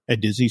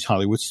at Disney's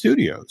Hollywood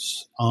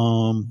Studios.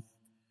 To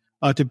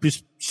be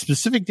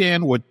specific,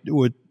 Dan, what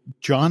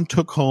John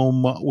took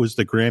home was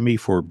the Grammy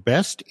for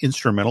Best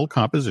Instrumental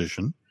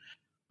Composition.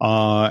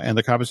 And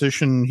the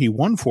composition he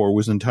won for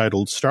was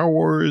entitled Star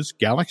Wars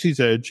Galaxy's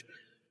Edge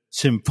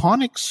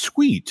Symphonic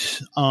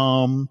Suite,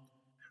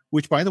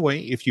 which, by the way,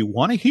 if you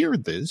want to hear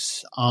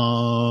this,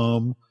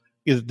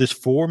 is this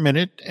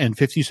 4-minute and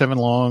 57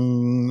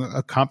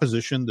 long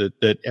composition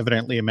that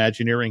evidently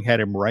Imagineering had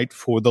him write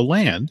for the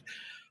land.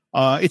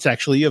 It's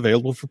actually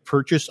available for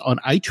purchase on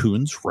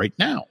iTunes right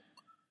now.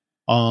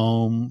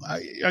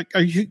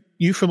 Are you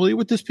you familiar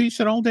with this piece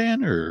at all,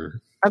 Dan?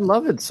 Or I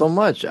love it so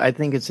much. I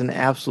think it's an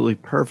absolutely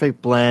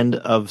perfect blend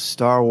of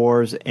Star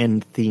Wars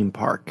and theme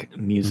park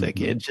music.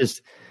 Mm-hmm. It's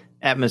just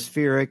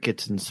atmospheric.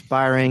 It's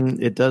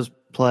inspiring. It does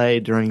play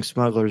during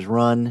Smuggler's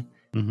Run.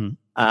 Mm-hmm.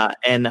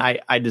 And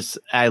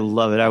I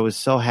love it. I was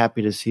so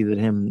happy to see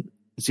him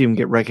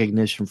get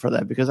recognition for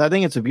that, because I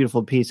think it's a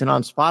beautiful piece. And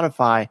on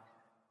Spotify,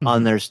 mm-hmm.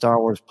 on their Star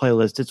Wars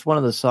playlist, it's one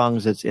of the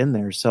songs that's in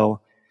there.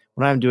 So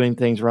when I'm doing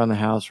things around the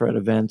house or at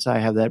events, I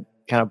have that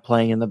kind of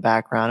playing in the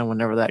background, and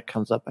whenever that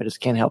comes up, I just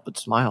can't help but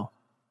smile.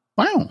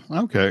 Wow.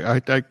 Okay.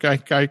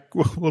 I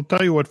will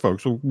tell you what,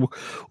 folks.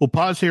 We'll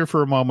pause here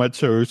for a moment.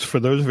 So for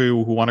those of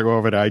you who want to go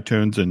over to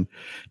iTunes and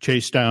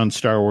chase down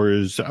Star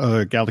Wars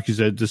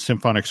Galaxy's Edge, the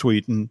Symphonic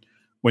Suite, and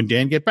when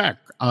Dan and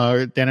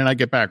I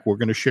get back, we're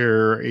going to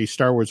share a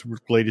Star Wars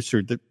related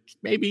story that's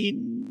maybe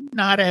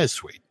not as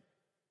sweet.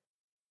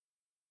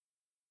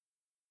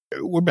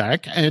 We're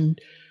back,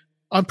 and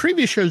on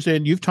previous shows,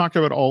 Dan, you've talked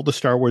about all the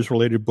Star Wars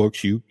related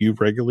books you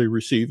regularly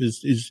receive.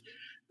 Is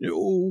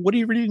what are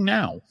you reading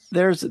now?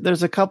 There's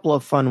a couple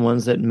of fun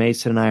ones that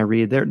Mason and I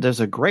read.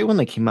 There's a great one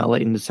that came out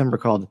late in December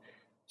called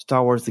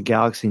Star Wars: The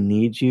Galaxy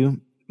Needs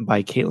You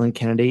by Caitlin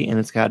Kennedy, and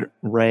it's got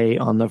Rey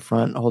on the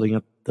front holding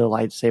up the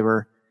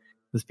lightsaber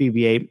with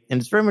BB-8,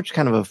 and it's very much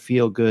kind of a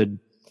feel-good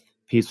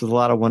piece with a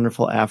lot of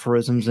wonderful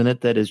aphorisms in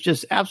it that is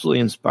just absolutely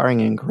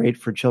inspiring and great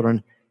for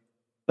children.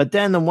 But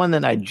then the one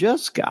that I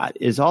just got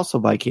is also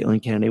by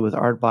Caitlin Kennedy with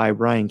art by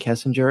Brian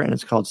Kessinger, and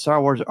it's called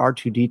Star Wars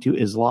R2-D2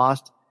 is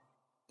Lost.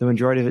 The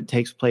majority of it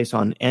takes place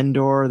on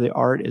Endor. The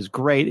art is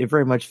great. It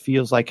very much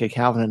feels like a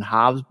Calvin and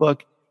Hobbes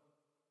book.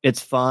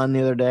 It's fun.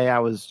 The other day I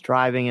was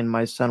driving and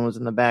my son was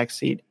in the back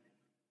seat,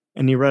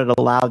 and he read it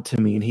aloud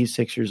to me, and he's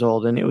 6 years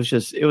old. And it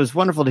was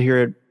wonderful to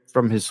hear it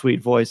from his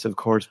sweet voice, of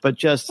course, but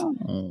just,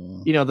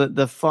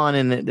 the fun,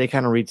 and they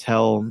kind of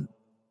retell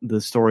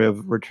the story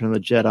of Return of the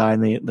Jedi,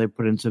 and they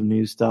put in some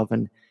new stuff,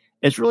 and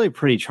it's really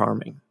pretty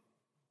charming.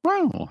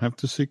 Wow, I'll have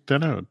to seek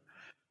that out.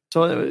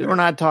 So we're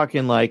not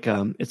talking like,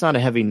 it's not a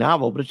heavy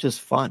novel, but it's just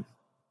fun.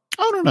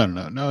 Oh,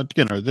 no.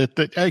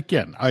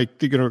 Again,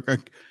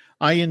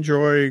 I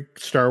enjoy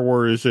Star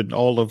Wars and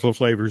all of the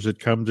flavors it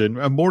comes in.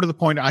 More to the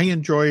point, I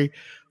enjoy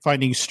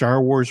finding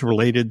Star Wars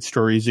related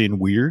stories in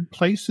weird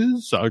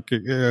places.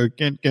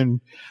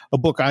 In a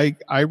book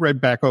I read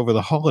back over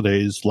the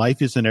holidays,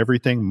 Life Isn't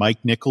Everything,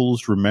 Mike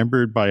Nichols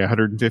Remembered by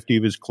 150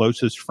 of His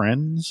Closest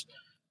Friends.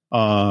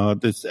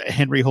 This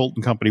Henry Holt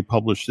and Company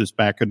published this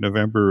back in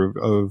November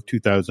of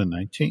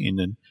 2019.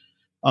 And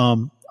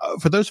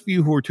for those of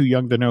you who are too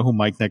young to know who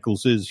Mike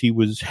Nichols is, he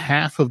was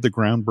half of the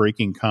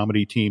groundbreaking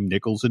comedy team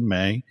Nichols and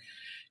May.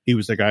 He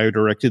was the guy who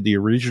directed the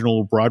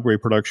original Broadway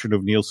production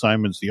of Neil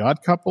Simon's The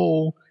Odd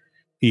Couple.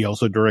 He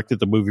also directed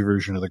the movie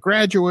version of The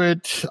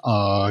Graduate.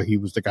 He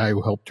was the guy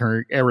who helped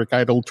Eric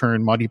Idle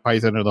turn Monty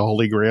Python and the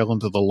Holy Grail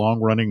into the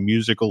long-running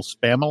musical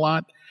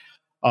Spamalot.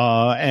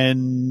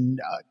 From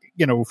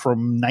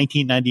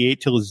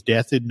 1998 till his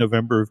death in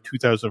November of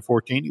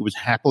 2014, he was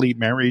happily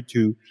married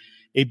to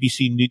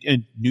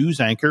ABC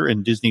News anchor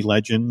and Disney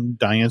legend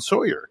Diane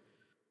Sawyer.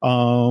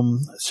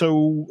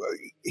 So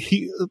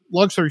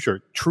long story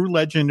short, true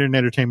legend in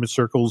entertainment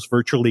circles.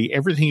 Virtually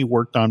everything he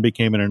worked on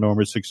became an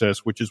enormous success,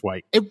 which is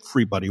why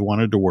everybody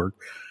wanted to work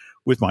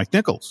with Mike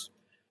Nichols.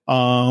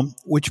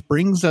 Which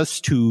brings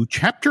us to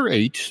chapter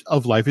 8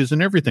 of Life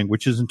Isn't Everything,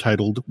 which is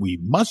entitled We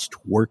Must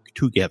Work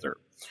Together.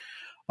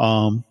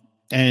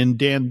 And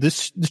Dan,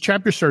 this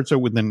chapter starts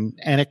out with an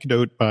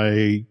anecdote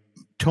by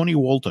Tony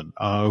Walton,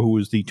 who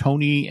is the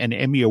Tony and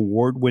Emmy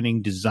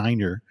award-winning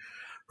designer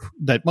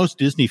that most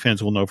Disney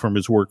fans will know from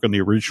his work on the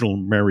original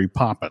Mary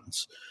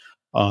Poppins,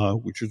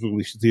 which was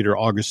released in theater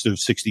August of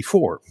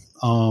 1964.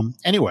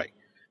 Anyway,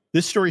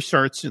 this story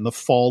starts in the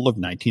fall of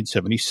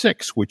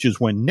 1976, which is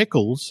when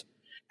Nichols,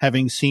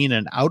 having seen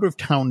an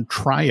out-of-town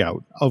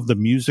tryout of the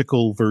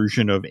musical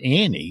version of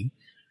Annie,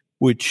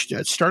 which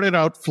started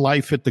out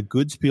life at the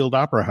Goodspeed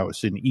Opera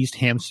House in East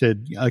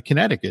Hampstead,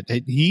 Connecticut,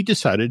 he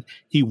decided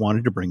he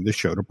wanted to bring the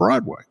show to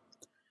Broadway.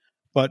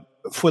 But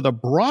for the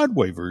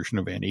Broadway version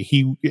of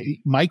Annie,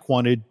 Mike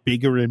wanted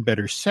bigger and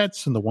better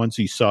sets than the ones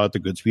he saw at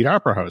the Goodspeed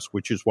Opera House,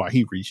 which is why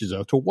he reaches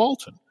out to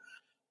Walton,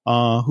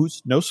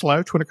 who's no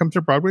slouch when it comes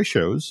to Broadway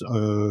shows.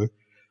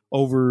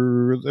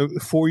 Over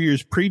the 4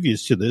 years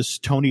previous to this,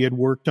 Tony had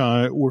worked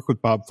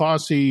with Bob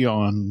Fosse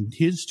on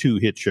his two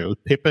hit shows,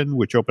 Pippin,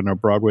 which opened on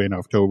Broadway in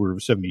October of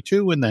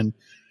 1972, and then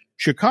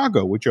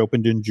Chicago, which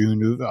opened in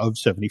June of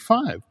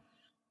 1975.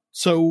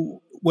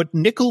 So what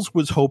Nichols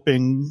was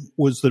hoping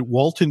was that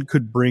Walton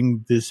could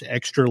bring this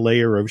extra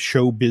layer of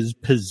showbiz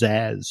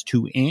pizzazz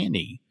to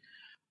Annie,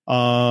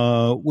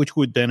 which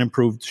would then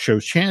improve the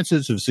show's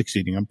chances of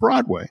succeeding on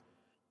Broadway.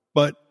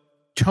 But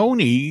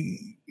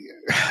Tony,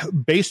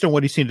 based on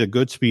what he's seen at the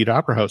Goodspeed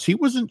Opera House, he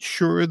wasn't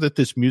sure that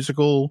this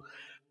musical,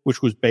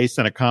 which was based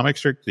on a comic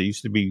strip that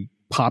used to be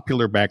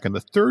popular back in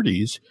the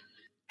 1930s,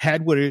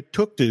 had what it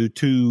took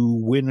to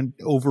win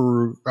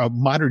over a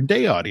modern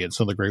day audience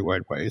on the Great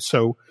White Way.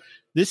 So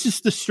this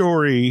is the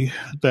story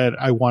that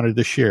I wanted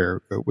to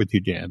share with you,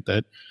 Dan,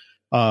 that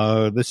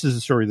This is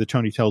a story that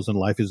Tony tells in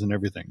Life Isn't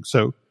Everything.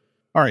 So,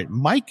 all right,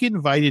 Mike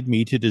invited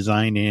me to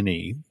design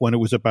Annie when it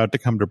was about to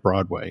come to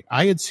Broadway.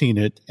 I had seen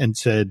it and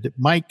said,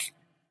 Mike,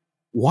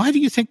 why do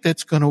you think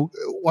it's going to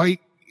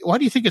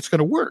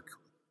work?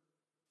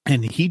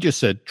 And he just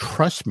said,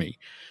 trust me,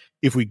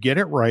 if we get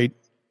it right,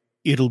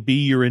 it'll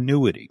be your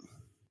annuity.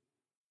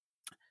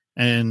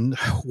 And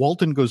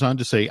Walton goes on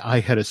to say,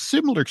 I had a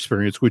similar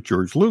experience with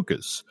George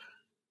Lucas.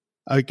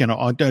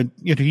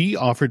 He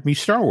offered me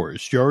Star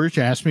Wars. George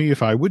asked me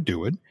if I would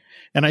do it.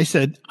 And I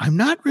said, I'm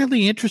not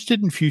really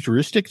interested in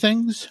futuristic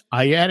things.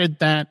 I added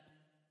that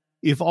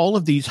if all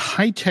of these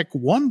high-tech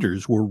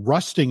wonders were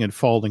rusting and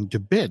falling to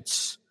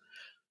bits,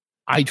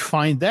 I'd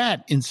find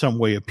that in some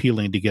way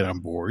appealing to get on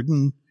board.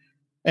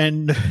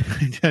 And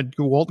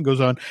Walton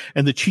goes on,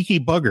 and the cheeky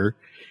bugger,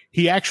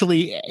 he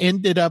actually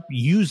ended up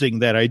using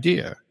that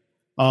idea.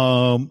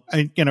 And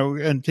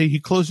he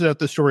closes out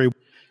the story.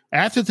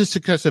 After the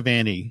success of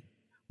Annie,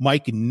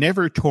 Mike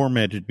never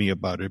tormented me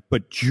about it,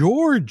 but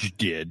George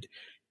did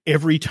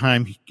every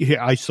time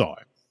I saw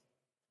it.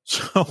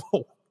 So,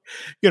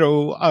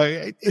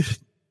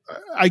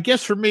 I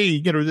guess for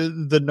me,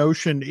 the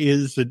notion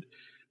is that,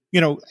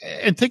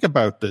 and think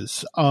about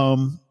this,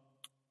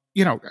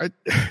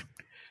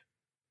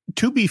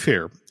 to be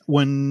fair,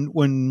 when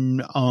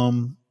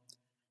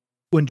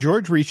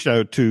George reached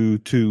out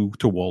to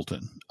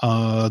Walton,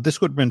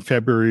 this would have been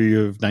February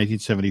of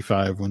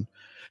 1975 when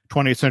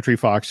 20th Century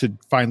Fox had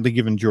finally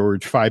given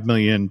George $5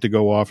 million to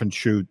go off and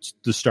shoot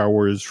the Star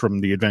Wars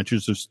from the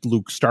Adventures of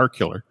Luke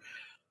Starkiller.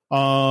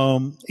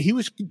 He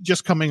was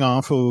just coming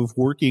off of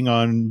working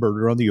on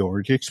Murder on the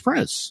Orient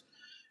Express.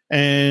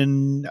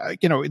 And,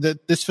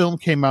 this film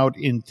came out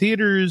in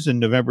theaters in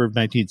November of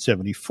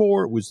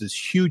 1974. It was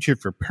this huge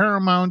hit for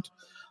Paramount.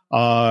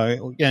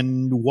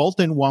 And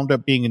Walton wound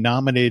up being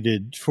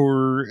nominated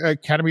for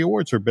Academy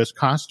Awards for Best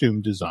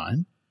Costume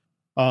Design.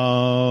 He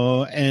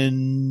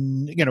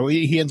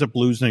ends up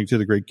losing to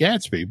The Great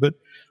Gatsby. But,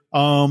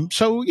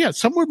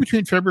 somewhere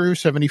between February of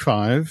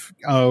 75,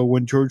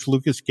 when George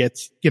Lucas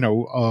gets that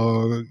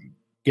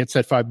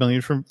 $5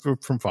 million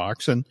from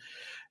Fox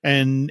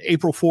and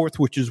April 4th,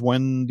 which is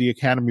when the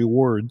Academy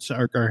Awards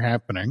are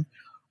happening.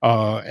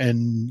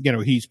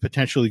 He's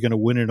potentially going to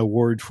win an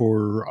award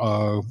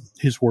for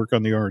his work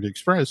on the Orient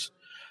Express.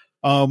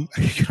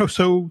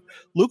 So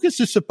Lucas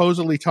is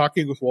supposedly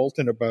talking with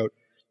Walton about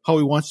how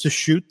he wants to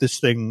shoot this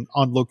thing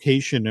on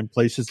location in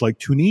places like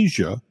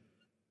Tunisia.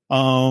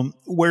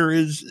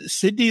 Whereas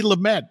Sidney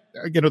Lumet,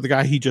 the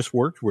guy he just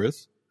worked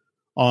with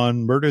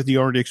on Murder of the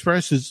Orient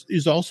Express,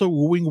 is also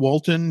wooing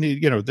Walton,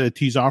 that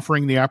he's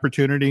offering the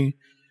opportunity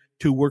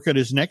to work on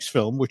his next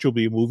film, which will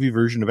be a movie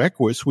version of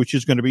Equus, which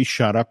is going to be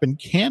shot up in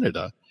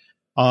Canada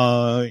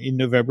in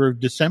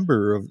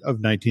December of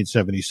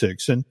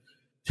 1976. And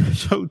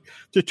so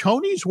to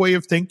Tony's way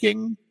of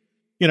thinking,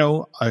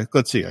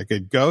 let's see, I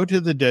could go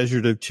to the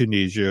desert of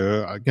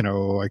Tunisia. I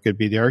could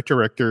be the art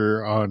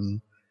director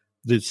on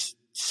this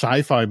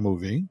sci-fi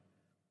movie,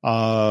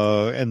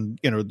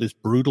 this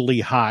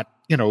brutally hot,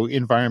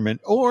 environment,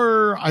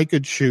 or I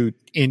could shoot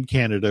in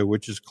Canada,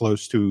 which is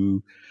close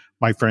to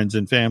my friends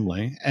and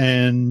family.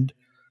 And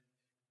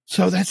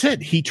so that's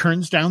it. He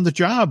turns down the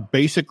job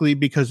basically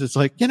because it's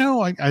like,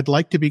 I'd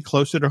like to be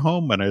closer to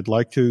home and I'd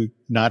like to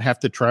not have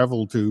to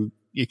travel to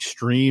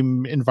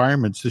extreme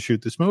environments to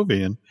shoot this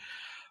movie.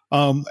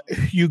 And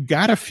you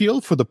got to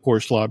feel for the poor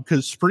slob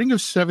because spring of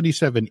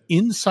 77,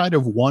 inside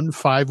of 1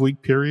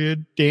 5-week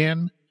period,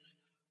 Dan,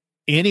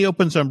 Annie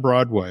opens on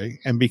Broadway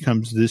and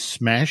becomes this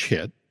smash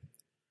hit.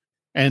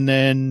 And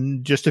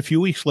then just a few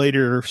weeks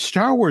later,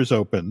 Star Wars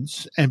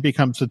opens and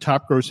becomes the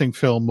top grossing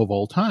film of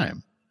all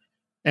time.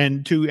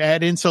 And to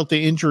add insult to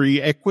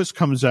injury, Equus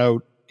comes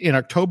out in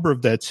October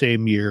of that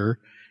same year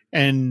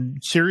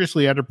and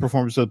seriously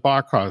underperforms at the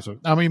box office.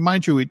 I mean,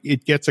 mind you,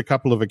 it gets a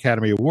couple of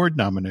Academy Award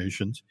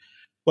nominations,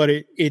 but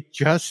it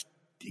just,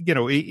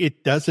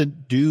 it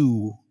doesn't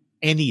do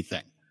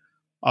anything.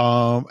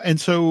 And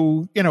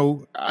so,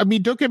 I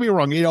mean, don't get me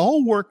wrong. It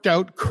all worked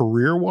out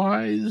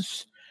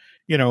career-wise,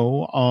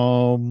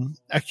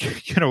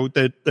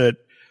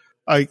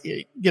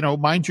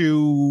 mind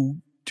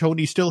you,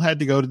 Tony still had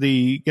to go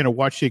to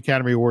watch the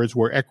Academy Awards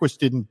where Equus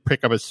didn't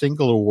pick up a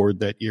single award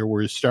that year,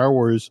 whereas Star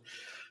Wars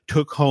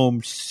took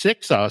home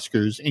 6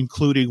 Oscars,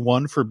 including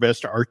 1 for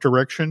Best Art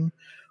Direction,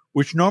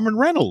 which Norman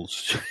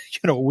Reynolds,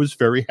 was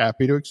very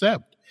happy to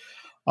accept.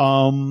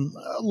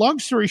 Long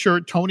story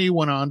short, Tony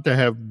went on to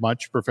have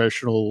much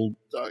professional,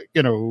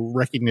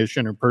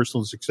 recognition and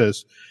personal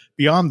success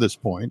beyond this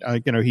point.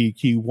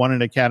 He won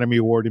an Academy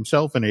Award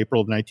himself in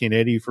April of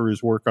 1980 for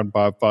his work on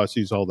Bob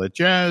Fosse's All That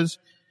Jazz.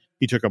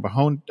 He took up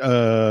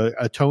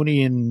a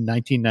Tony in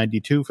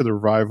 1992 for the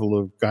revival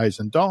of Guys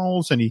and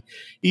Dolls, and he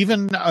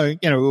even,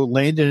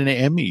 landed an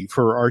Emmy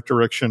for art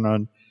direction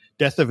on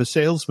Death of a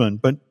Salesman.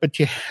 But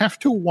you have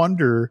to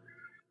wonder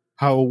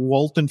how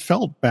Walton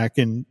felt back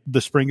in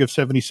the spring of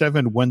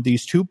 77 when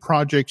these 2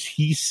 projects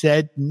he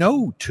said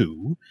no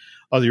to,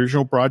 the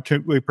original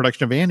Broadway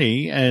production of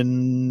Annie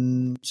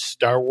and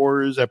Star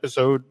Wars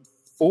Episode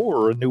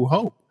 4, A New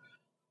Hope.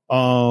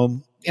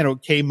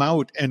 came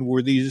out and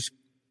were these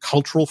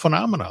cultural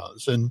phenomena.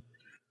 And,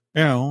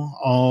 that's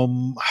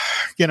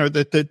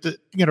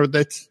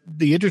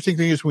the interesting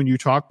thing is when you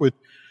talk with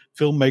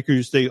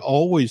filmmakers, they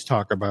always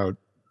talk about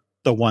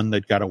the one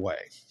that got away.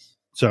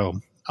 So,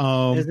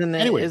 isn't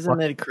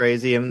it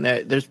crazy? I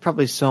mean, there's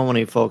probably so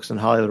many folks in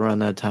Hollywood around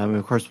that time. And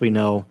of course, we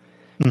know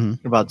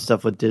about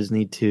stuff with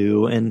Disney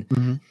too,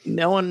 and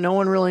no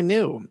one really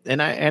knew.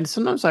 And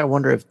sometimes I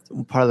wonder if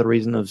part of the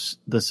reason of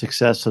the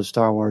success of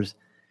Star Wars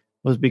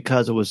was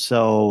because it was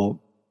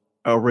so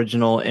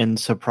original and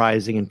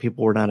surprising, and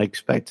people were not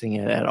expecting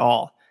it at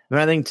all. I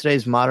mean, I think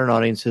today's modern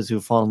audiences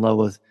who fall in love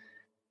with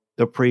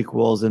the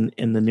prequels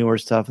and the newer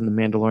stuff and the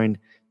Mandalorian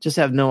just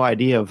have no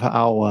idea of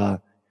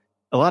how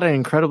a lot of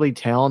incredibly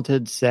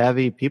talented,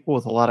 savvy people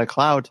with a lot of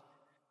clout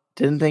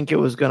didn't think it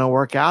was going to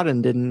work out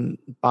and didn't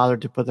bother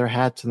to put their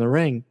hats in the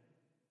ring.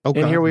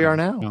 Okay. And here we are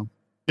now.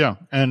 Yeah.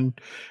 And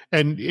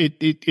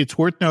it's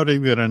worth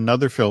noting that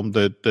another film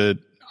that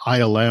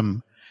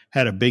ILM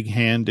had a big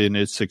hand in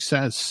its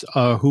success,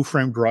 Who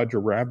Framed Roger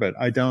Rabbit.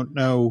 I don't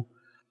know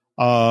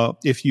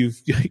if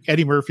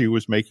Eddie Murphy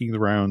was making the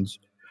rounds,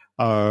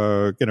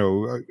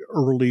 earlier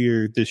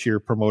this year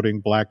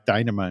promoting Black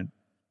Dynamite.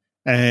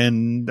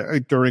 And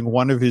during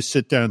one of his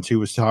sit downs, he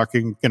was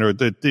talking,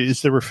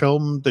 is there a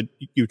film that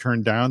you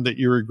turned down that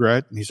you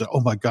regret? And he said,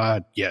 oh my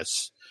God,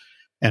 yes.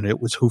 And it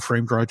was Who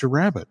Framed Roger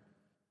Rabbit,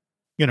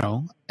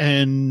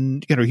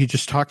 and, he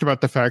just talked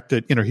about the fact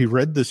that, he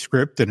read the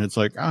script and it's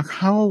like,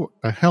 how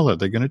the hell are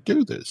they going to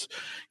do this?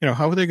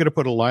 How are they going to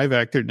put a live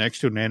actor next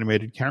to an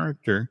animated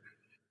character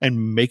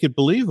and make it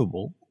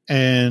believable?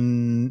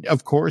 And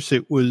of course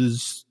it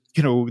was,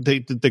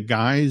 the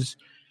guys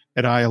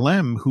at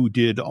ILM who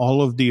did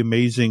all of the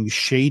amazing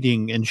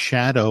shading and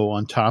shadow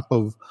on top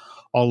of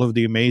all of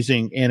the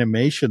amazing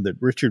animation that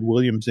Richard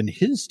Williams and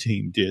his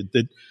team did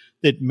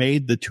that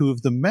made the two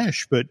of them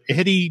mesh. But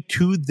Eddie,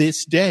 to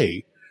this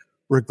day,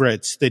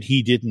 regrets that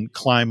he didn't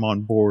climb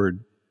on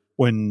board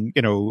when,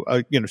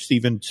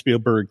 Steven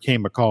Spielberg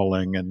came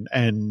a-calling and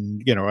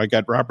I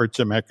got Robert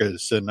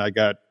Zemeckis and I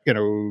got,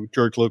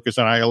 George Lucas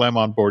and ILM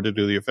on board to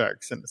do the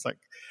effects. And it's like,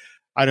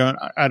 I don't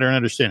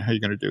understand how you're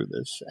going to do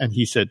this. And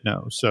he said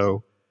no.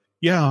 So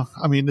yeah,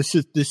 I mean, this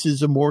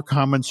is a more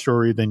common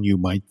story than you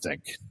might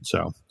think.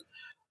 So,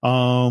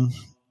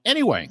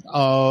 anyway,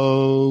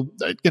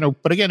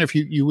 but again, if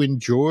you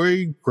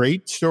enjoy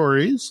great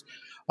stories,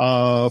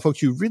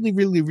 folks, you really,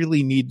 really,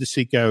 really need to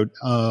seek out,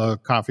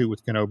 Coffee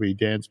with Kenobi,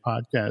 Dan's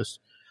podcast.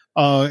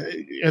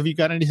 Have you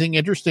got anything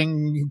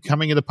interesting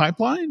coming in the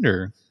pipeline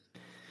or?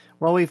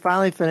 Well, we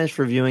finally finished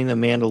reviewing The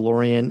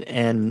Mandalorian,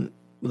 and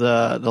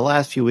the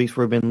last few weeks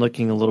we've been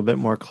looking a little bit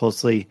more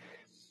closely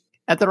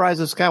at The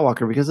Rise of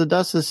Skywalker because the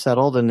dust has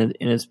settled and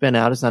it's been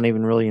out. It's not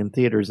even really in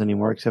theaters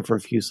anymore except for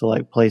a few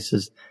select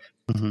places.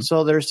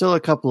 So there's still a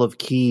couple of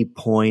key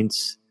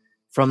points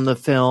from the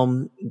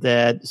film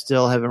that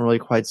still haven't really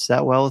quite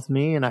set well with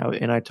me, and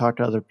I talked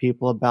to other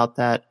people about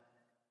that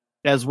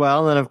as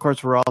well. And of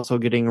course, we're also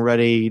getting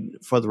ready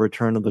for the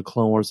return of the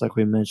Clone Wars, like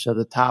we mentioned at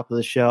the top of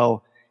the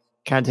show.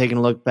 Kind of taking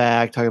a look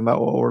back, talking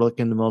about what we're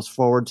looking the most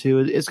forward to.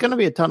 It's going to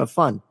be a ton of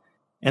fun.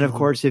 And of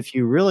course, if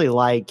you really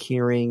like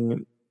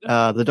hearing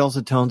the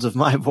dulcet tones of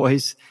my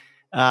voice,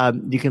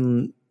 you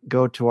can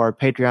go to our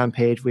Patreon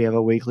page. We have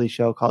a weekly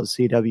show called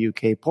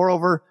CWK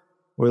Pour-Over,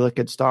 where we look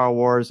at Star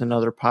Wars and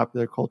other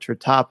popular culture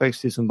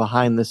topics, do some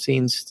behind the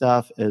scenes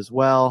stuff as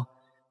well.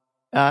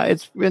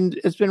 It's been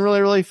really,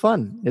 really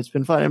fun. It's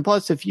been fun. And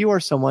plus, if you are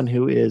someone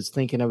who is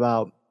thinking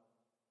about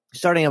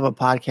starting up a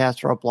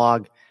podcast or a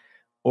blog,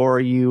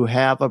 or you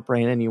have a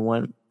brand and you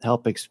want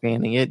help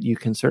expanding it, you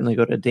can certainly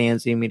go to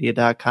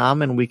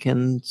danzmedia.com and we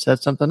can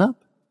set something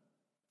up.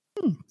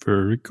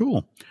 Very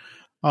cool.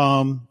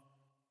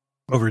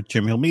 Over at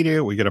Jim Hill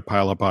Media, we get a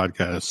pile of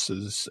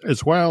podcasts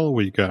as well.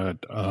 We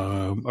got,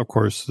 of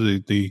course,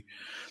 the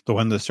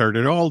one that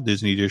started all,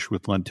 Disney Dish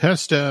with Len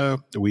Testa.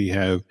 We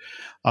have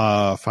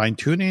Fine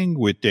Tuning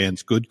with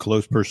Dan's good,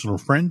 close personal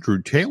friend,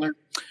 Drew Taylor.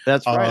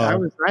 That's right. I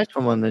was nice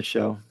from on this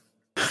show.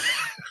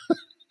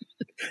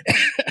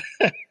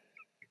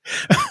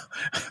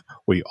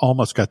 We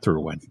almost got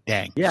through one.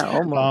 Dang. Yeah,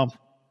 almost.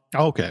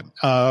 Okay.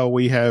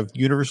 We have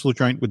Universal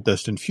Joint with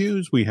Dustin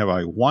Fuse. We have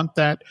I Want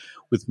That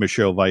with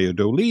Michelle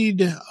Valladolid.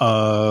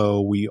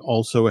 We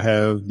also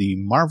have the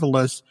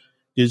Marvelous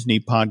Disney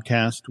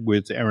podcast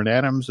with Aaron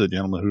Adams, the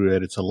gentleman who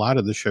edits a lot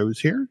of the shows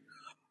here.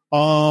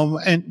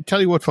 And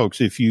tell you what, folks,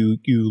 if you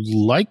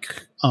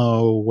like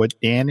what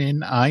Dan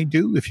and I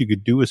do, if you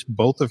could do us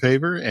both a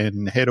favor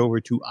and head over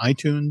to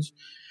iTunes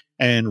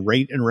and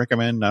rate and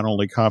recommend not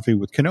only Coffee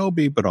with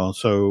Kenobi, but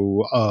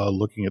also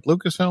Looking at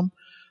Lucasfilm.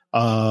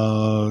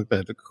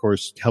 That, of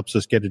course, helps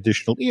us get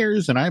additional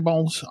ears and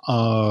eyeballs.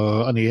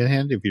 On the other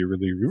hand, if you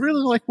really,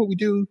 really like what we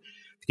do,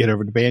 get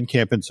over to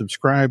Bandcamp and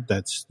subscribe.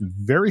 That's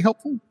very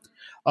helpful.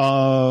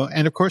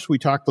 And, of course, we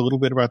talked a little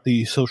bit about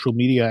the social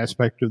media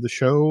aspect of the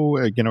show.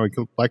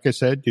 Like I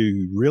said,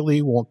 you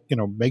really want,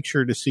 make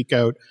sure to seek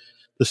out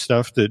the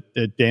stuff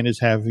that Dan is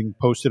having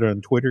posted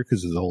on Twitter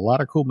because there's a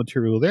lot of cool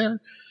material there.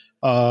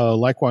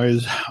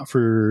 Likewise,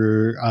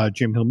 for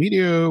Jim Hill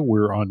Media,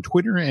 we're on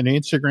Twitter and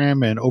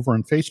Instagram and over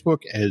on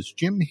Facebook as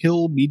Jim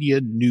Hill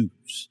Media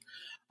News.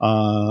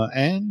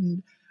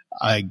 And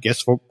I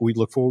guess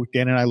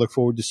Dan and I look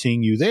forward to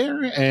seeing you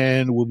there,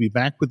 and we'll be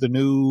back with the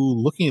new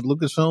Looking at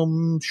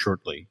Lucasfilm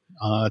shortly.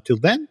 Till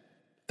then,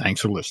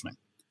 thanks for listening.